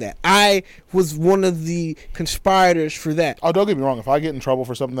involved in that. I was one of the conspirators for that. Oh, don't get me wrong. If I get in trouble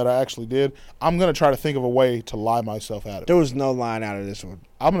for something that I actually did, I'm going to try to think of a way to lie myself out of it. There was no line out of this one.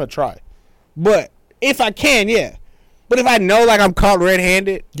 I'm going to try. But if I can, yeah. But if I know like I'm caught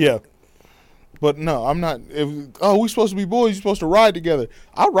red-handed. Yeah. But no, I'm not. We supposed to be boys. You're supposed to ride together.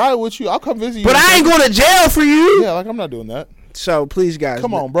 I'll ride with you. I'll come visit you. But I ain't going to jail for you. Yeah, like I'm not doing that. So please, guys.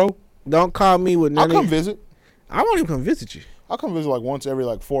 Come on, bro. Don't call me with I'll none come visit. I won't even come visit you. I'll come visit like once every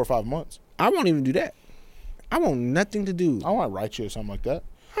like 4 or 5 months. I won't even do that. I want nothing to do. I want to write you or something like that.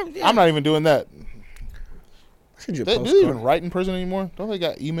 Yeah. I'm not even doing that. Send you a Do they postcard. even write in prison anymore? Don't they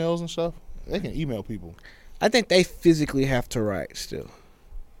got emails and stuff? They can email people. I think they physically have to write still.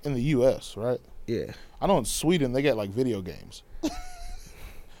 In the U.S., right? Yeah. I know in Sweden they got like video games.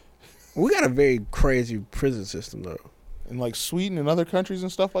 We got a very crazy prison system though. In like Sweden and other countries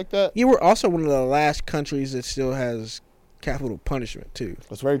and stuff like that. Yeah, we're also one of the last countries that still has capital punishment too.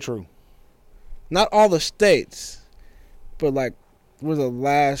 That's very true. Not all the states, but like we're the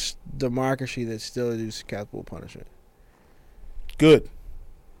last democracy that still uses capital punishment. Good.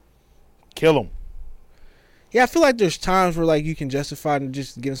 Kill them. Yeah, I feel like there's times where like you can justify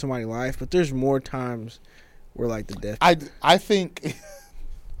just giving somebody life, but there's more times where like the death. I think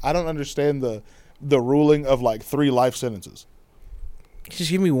I don't understand the ruling of like 3 life sentences.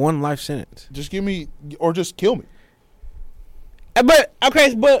 Just give me one life sentence. Just give me, or just kill me. But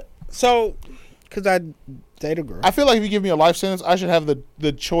okay, so because I date a girl. I feel like if you give me a life sentence, I should have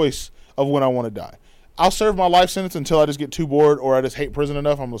the choice of when I want to die. I'll serve my life sentence until I just get too bored or I just hate prison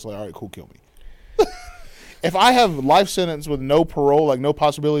enough. I'm just like, all right, cool, kill me. If I have life sentence with no parole, like no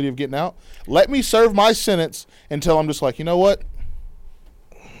possibility of getting out, let me serve my sentence until I'm just like, you know what?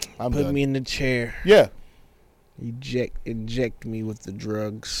 I'm Put done. me in the chair. Yeah. Inject me with the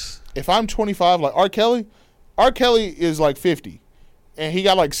drugs. If I'm 25, like R. Kelly is like 50, and he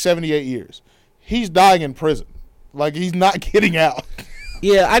got like 78 years. He's dying in prison. Like, he's not getting out.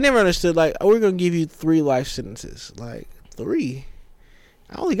 Yeah, I never understood, like, we're going to give you 3 life sentences. Like, 3?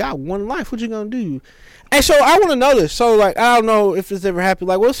 I only got 1 life. What you going to do? And so I want to know this. So, like, I don't know if this ever happened.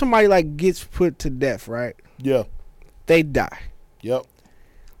 Like, what if somebody, like, gets put to death, right? Yeah. They die. Yep.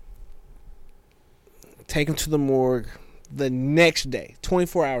 Take them to the morgue. The next day,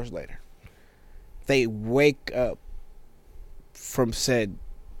 24 hours later, they wake up from said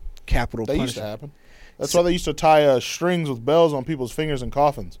capital That punishment. used to happen. That's why they used to tie strings with bells on people's fingers in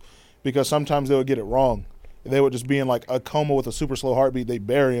coffins, because sometimes they would get it wrong. They would just be in like a coma with a super slow heartbeat. They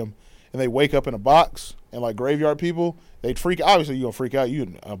bury them, and they wake up in a box. And like graveyard people, they'd freak. Obviously, you're gonna freak out. You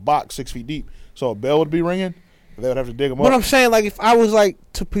in a box 6 feet deep, so a bell would be ringing. They would have to dig them But up. I'm saying, like, if I was like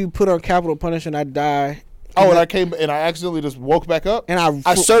to be put on capital punishment, I'd die. Oh, and I came and I accidentally just woke back up. And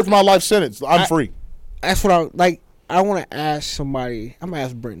I served my life sentence. I'm free. That's what I like. I want to ask somebody. I'm gonna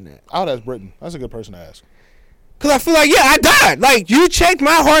ask Britton that. I would ask Britton. That's a good person to ask. Cause I feel like, yeah, I died. Like, you checked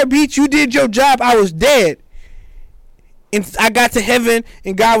my heartbeat. You did your job. I was dead. And I got to heaven,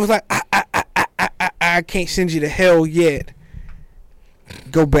 and God was like, I can't send you to hell yet.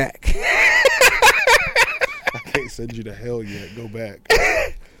 Go back. I can't send you to hell yet. Go back.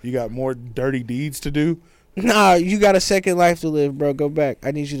 You got more dirty deeds to do. Nah, you got a second life to live, bro. Go back.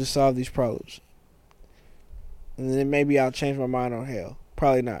 I need you to solve these problems. And then maybe I'll change my mind on hell.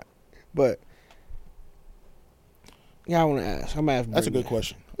 Probably not. But, yeah, I want to ask. I'm going to ask Britton. That's a good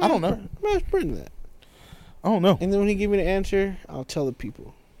question. I don't know. I'm going to ask Britton that. I don't know. And then when he give me the answer, I'll tell the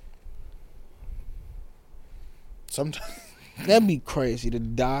people. Sometimes That'd be crazy to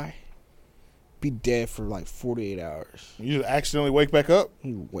die. Be dead for like 48 hours. you just accidentally wake back up.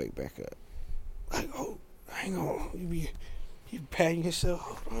 You wake back up. Like, oh, hang on. You patting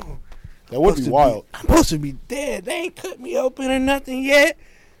yourself. Oh, That would be wild. I'm supposed to be dead. They ain't cut me open or nothing yet.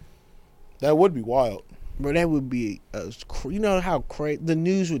 That would be wild. Bro, that would be, you know how crazy, the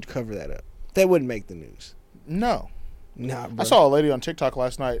news would cover that up. That wouldn't make the news. No. Nah, bro. I saw a lady on TikTok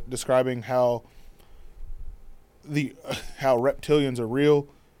last night describing how reptilians are real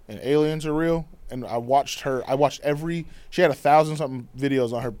and aliens are real, and I watched her. I watched every. She had 1,000 something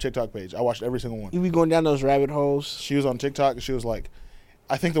videos on her TikTok page. I watched every single one. You be going down those rabbit holes. She was on TikTok and she was like,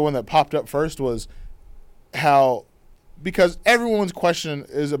 I think the one that popped up first was how, because everyone's question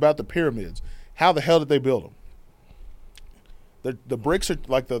is about the pyramids. How the hell did they build them? The bricks are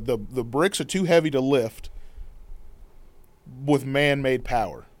like the bricks are too heavy to lift with man-made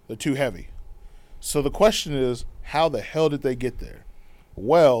power. They're too heavy. So the question is, how the hell did they get there?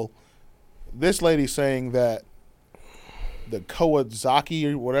 Well, this lady's saying that the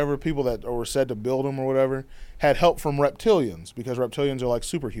Kawasaki or whatever, people that were said to build them or whatever, had help from reptilians because reptilians are like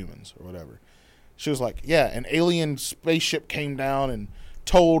superhumans or whatever. She was like, yeah, an alien spaceship came down and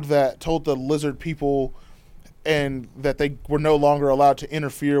told the lizard people and that they were no longer allowed to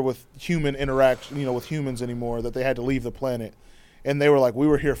interfere with human interaction, with humans anymore, that they had to leave the planet. And they were like, we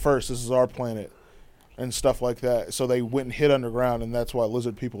were here first, this is our planet, and stuff like that. So they went and hid underground, and that's why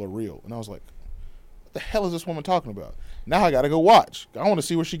lizard people are real. And I was like, what the hell is this woman talking about? Now I got to go watch. I want to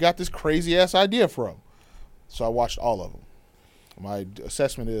see where she got this crazy-ass idea from. So I watched all of them. My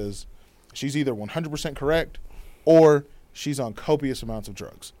assessment is she's either 100% correct or she's on copious amounts of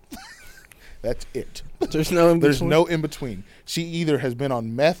drugs. That's it. There's no in between. There's no in between. She either has been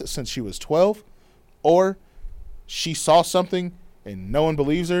on meth since she was 12 or she saw something and no one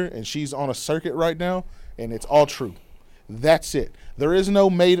believes her and she's on a circuit right now and it's all true. That's it. There is no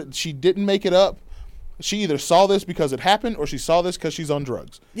she didn't make it up. She either saw this because it happened or she saw this because she's on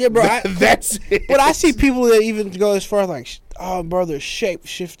drugs. Yeah, bro. That's it. But I see people that even go as far as like, oh, bro, they're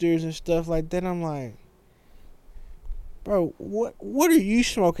shapeshifters and stuff like that. I'm like, bro, what are you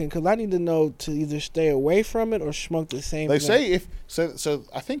smoking? Because I need to know to either stay away from it or smoke the same They thing. say so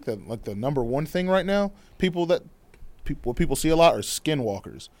I think that like the number one thing right now, what people see a lot are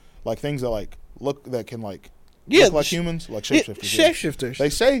skinwalkers. Like things that look like humans, like shapeshifters. Yeah, shapeshifters. They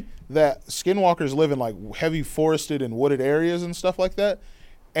say that skinwalkers live in like heavy forested and wooded areas and stuff like that.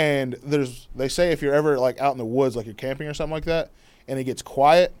 And they say if you're ever like out in the woods, like you're camping or something like that, and it gets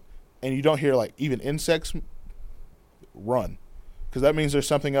quiet and you don't hear like even insects, run. Because that means there's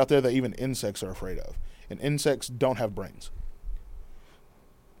something out there that even insects are afraid of. And insects don't have brains.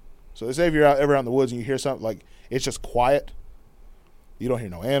 So they say if you're ever out in the woods and you hear something like it's just quiet, you don't hear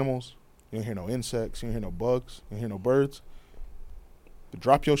no animals, you don't hear no insects, you don't hear no bugs, you don't hear no birds. But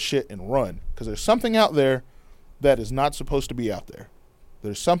drop your shit and run. Because there's something out there that is not supposed to be out there.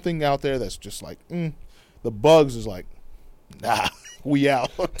 There's something out there that's just like, the bugs is like, nah, we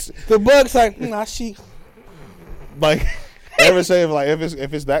out. The bugs like, I see. Like, ever say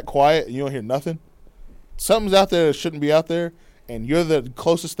if it's that quiet and you don't hear nothing, something's out there that shouldn't be out there, and you're the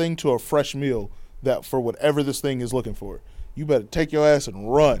closest thing to a fresh meal that for whatever this thing is looking for. You better take your ass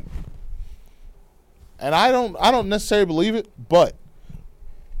and run. And I don't necessarily believe it, but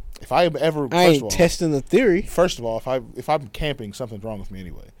if I ever, I ain't testing the theory. First of all, if I'm camping, something's wrong with me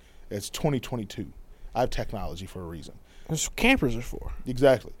anyway. It's 2022. I have technology for a reason. That's what campers are for.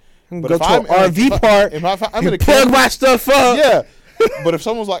 Exactly. But go to an RV park I'm gonna plug my stuff up. Yeah. But if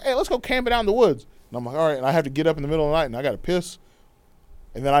someone's like, hey, let's go camping out in the woods. And I'm like, all right. And I have to get up in the middle of the night and I got to piss.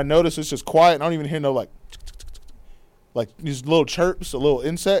 And then I notice it's just quiet and I don't even hear no like these little chirps or little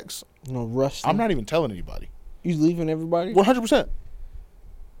insects. No rustling. I'm not even telling anybody. You leaving everybody? 100%.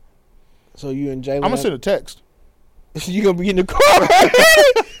 So you and Jalen. I'm going to send a text. You going to be in the car?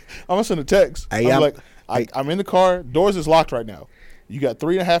 I'm going to send a text. Hey, I'm in the car. Doors is locked right now. You got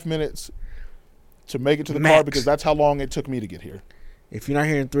 3.5 minutes to make it to the car because that's how long it took me to get here. If you're not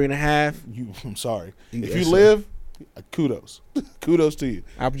here in 3.5, I'm sorry. If you live, kudos. Kudos to you.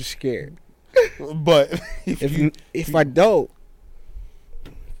 I'm just scared. But if I don't,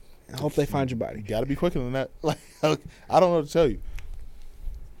 I hope they find your body. You got to be quicker than that. Like, I don't know what to tell you.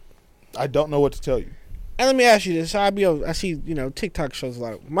 I don't know what to tell you. And let me ask you this. I see, TikTok shows a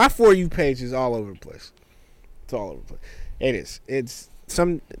lot. My For You page is all over the place. It's all over the place. It is. It's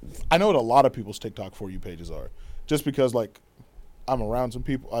some. I know what a lot of people's TikTok For You pages are. Just because, like, I'm around some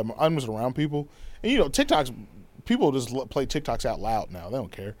people. I'm just around people. And, TikToks, people just play TikToks out loud now. They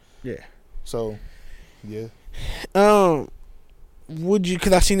don't care. Yeah. So, yeah. Would you,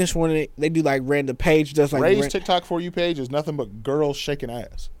 because I seen this one, they do like random page, does like. Ray's TikTok For You page is nothing but girls shaking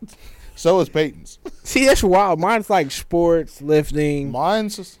ass. So is Peyton's. See, that's wild. Mine's like sports, lifting.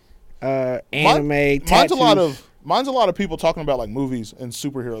 Mine's anime. Mine's a lot of people talking about like movies and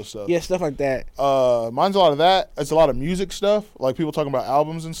superhero stuff. Yeah, stuff like that. Mine's a lot of that. It's a lot of music stuff, like people talking about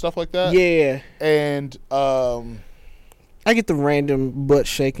albums and stuff like that. Yeah. And I get the random butt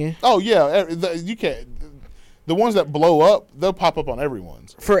shaking. Oh yeah, you can't. The ones that blow up, they'll pop up on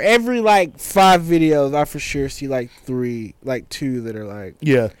everyone's. For every like 5 videos, I for sure see like 2 that are like.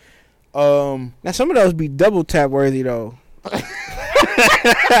 Yeah. Now some of those be double tap worthy though.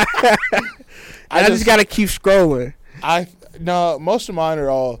 I just gotta keep scrolling. Most of mine are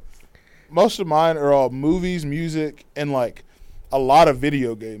all movies, music, and like a lot of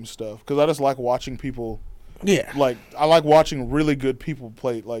video game stuff because I just like watching people. Yeah, Like I like watching really good people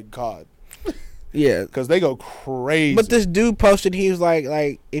play like COD. Yeah, because they go crazy. But this dude posted, he was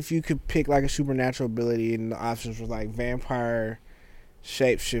like if you could pick like a supernatural ability, and the options was like vampire,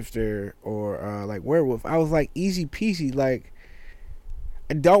 shapeshifter, or like werewolf. I was like, easy peasy. Like,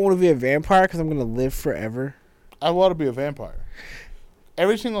 I don't want to be a vampire because I'm gonna live forever. I want to be a vampire.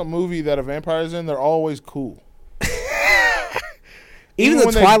 Every single movie that a vampire is in, they're always cool. Even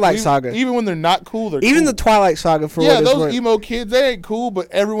the Twilight Saga. Even when they're not cool, they're even cool. The Twilight Saga for yeah, those emo kids, they ain't cool. But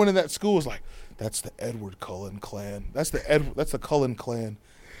everyone in that school is like, that's the Edward Cullen clan. That's the Cullen clan.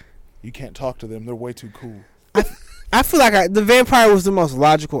 You can't talk to them. They're way too cool. I feel like the vampire was the most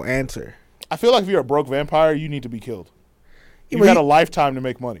logical answer. I feel like if you're a broke vampire, you need to be killed. You've Yeah, had a lifetime to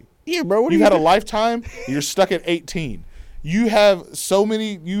make money. Yeah, bro. You've had a lifetime. You're stuck at 18. You've had so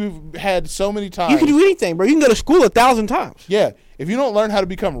many times. You can do anything, bro. You can go to school 1,000 times. Yeah. If you don't learn how to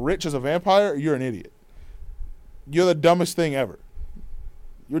become rich as a vampire, you're an idiot. You're the dumbest thing ever.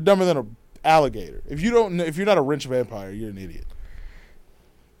 You're dumber than an alligator. If you're not a rich vampire, you're an idiot.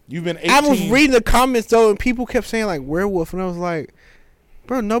 You've been 18. I was reading the comments though, and people kept saying like werewolf, and I was like,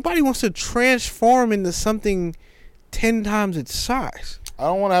 bro, nobody wants to transform into something 10 times its size. I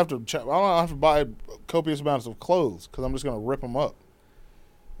don't want to have to buy copious amounts of clothes because I'm just gonna rip them up.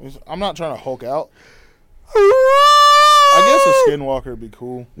 I'm not trying to Hulk out. I guess a skinwalker would be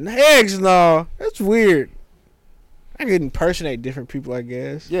cool. Heck no, that's weird. I could impersonate different people, I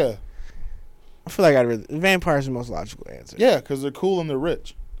guess. Yeah. I feel like vampire is the most logical answer. Yeah, because they're cool and they're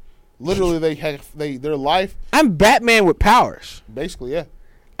rich. Literally, their life. I'm Batman with powers. Basically, yeah.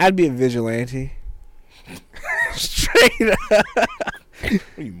 I'd be a vigilante. Straight up.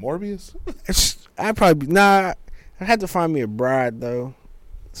 Are you Morbius? I'd probably be. Nah, I'd have to find me a bride, though.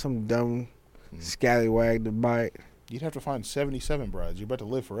 Some dumb scallywag to bite. You'd have to find 77 brides. You're about to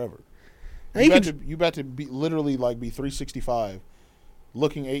live forever. Now You about to be literally like be 365,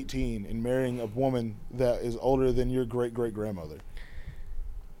 looking 18 and marrying a woman that is older than your great great grandmother.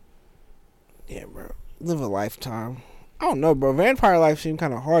 Yeah, bro. Live a lifetime. I don't know, bro. Vampire life seems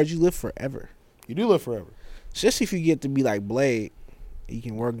kind of hard. You live forever. You do live forever. Especially if you get to be like Blade. You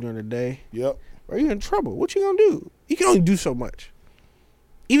can work during the day. Yep. Bro, you're in trouble. What you gonna do? You can only do so much.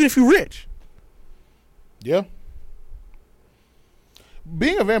 Even if you're rich. Yeah.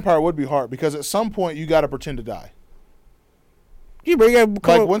 Being a vampire would be hard because at some point you got to pretend to die. Yeah, bro. You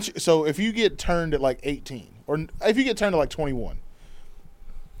gotta Like so if you get turned at like 18 or if you get turned at like 21,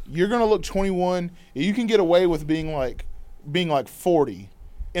 you're gonna look 21. You can get away with being like 40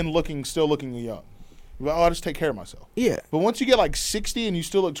 and still looking young. Like, I'll just take care of myself. Yeah. But once you get like 60 and you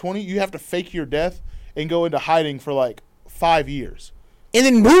still look 20, you have to fake your death and go into hiding for like 5 years. And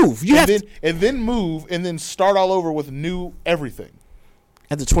then move. And then move and then start all over with new everything.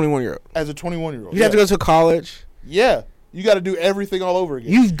 As a 21-year-old. As a 21-year-old. You have to go to college. Yeah. You got to do everything all over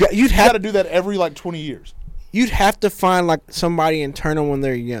again. You got to do that every like 20 years. You'd have to find like somebody and turn them when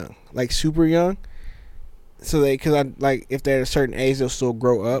they're young, like super young. So if they're at a certain age, they'll still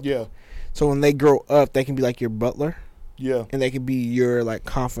grow up. Yeah. So when they grow up, they can be like your butler. Yeah. And they can be your like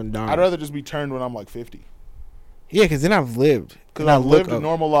confidant. I'd rather just be turned when I'm like 50. Yeah, because then I've lived. Because I've lived a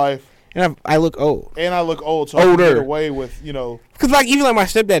normal life. And I look old. And I look old, so I can get away with, Because even like my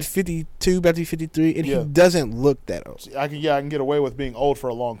stepdad's 52, about to be 53, and he doesn't look that old. I can get away with being old for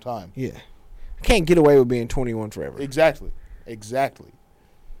a long time. Yeah. I can't get away with being 21 forever. Exactly. Like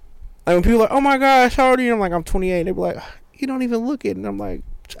when people are like, oh my gosh, how old are you? I'm like, I'm 28. They be like, you don't even look it. And I'm like,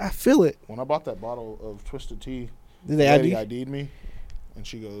 I feel it. When I bought that bottle of Twisted Tea, did they ID'd me? And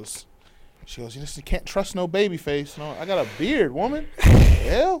she goes, you can't trust no baby face. No, I got a beard, woman.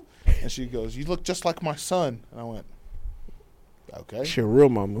 Hell. And she goes, you look just like my son. And I went, okay. She a real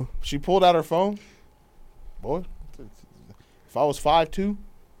mama. She pulled out her phone. Boy, if I was 5'2",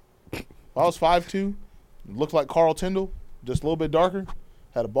 looked like Carl Tyndall, just a little bit darker,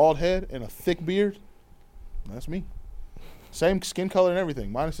 had a bald head and a thick beard, that's me. Same skin color and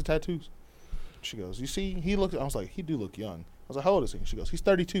everything, minus the tattoos. She goes, you see, he looked. I was like, he do look young. I was like, how old is he? She goes, he's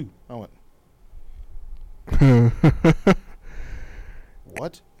 32. I went,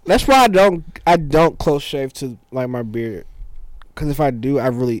 what? That's why I don't close shave to like my beard, because if I do,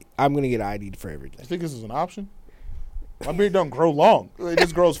 I'm gonna get ID'd for everything. You think this is an option? My beard don't grow long; it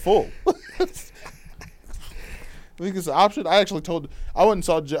just grows full. I think it's an option. I actually I went and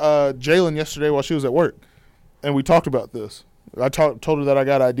saw Jalen yesterday while she was at work, and we talked about this. I told her that I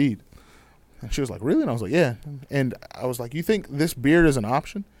got ID'd. And she was like, really? And I was like, yeah. And I was like, you think this beard is an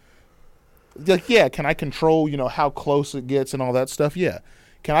option? Like, yeah, can I control, how close it gets and all that stuff? Yeah.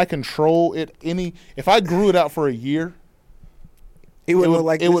 Can I control it if I grew it out for a year, It wouldn't look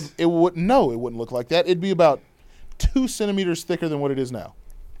like this? it wouldn't look like that. It'd be about 2 centimeters thicker than what it is now.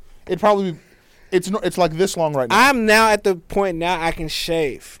 It'd probably be, it's like this long right now. I'm now at the point now I can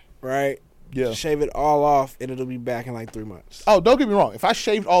shave, right? Yeah. Shave it all off, and it'll be back in like 3 months. Oh, don't get me wrong. If I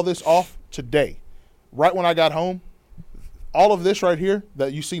shaved all this off today, right when I got home, all of this right here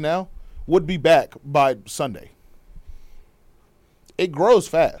that you see now would be back by Sunday. It grows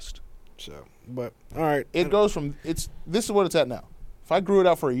fast. So, but all right, It goes from this is what it's at now. If I grew it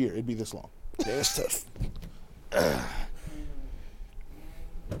out for a year, it'd be this long. yeah, it's tough.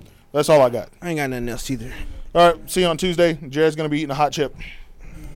 That's all I got. I ain't got nothing else either. All right, see you on Tuesday. Jared's gonna be eating a hot chip.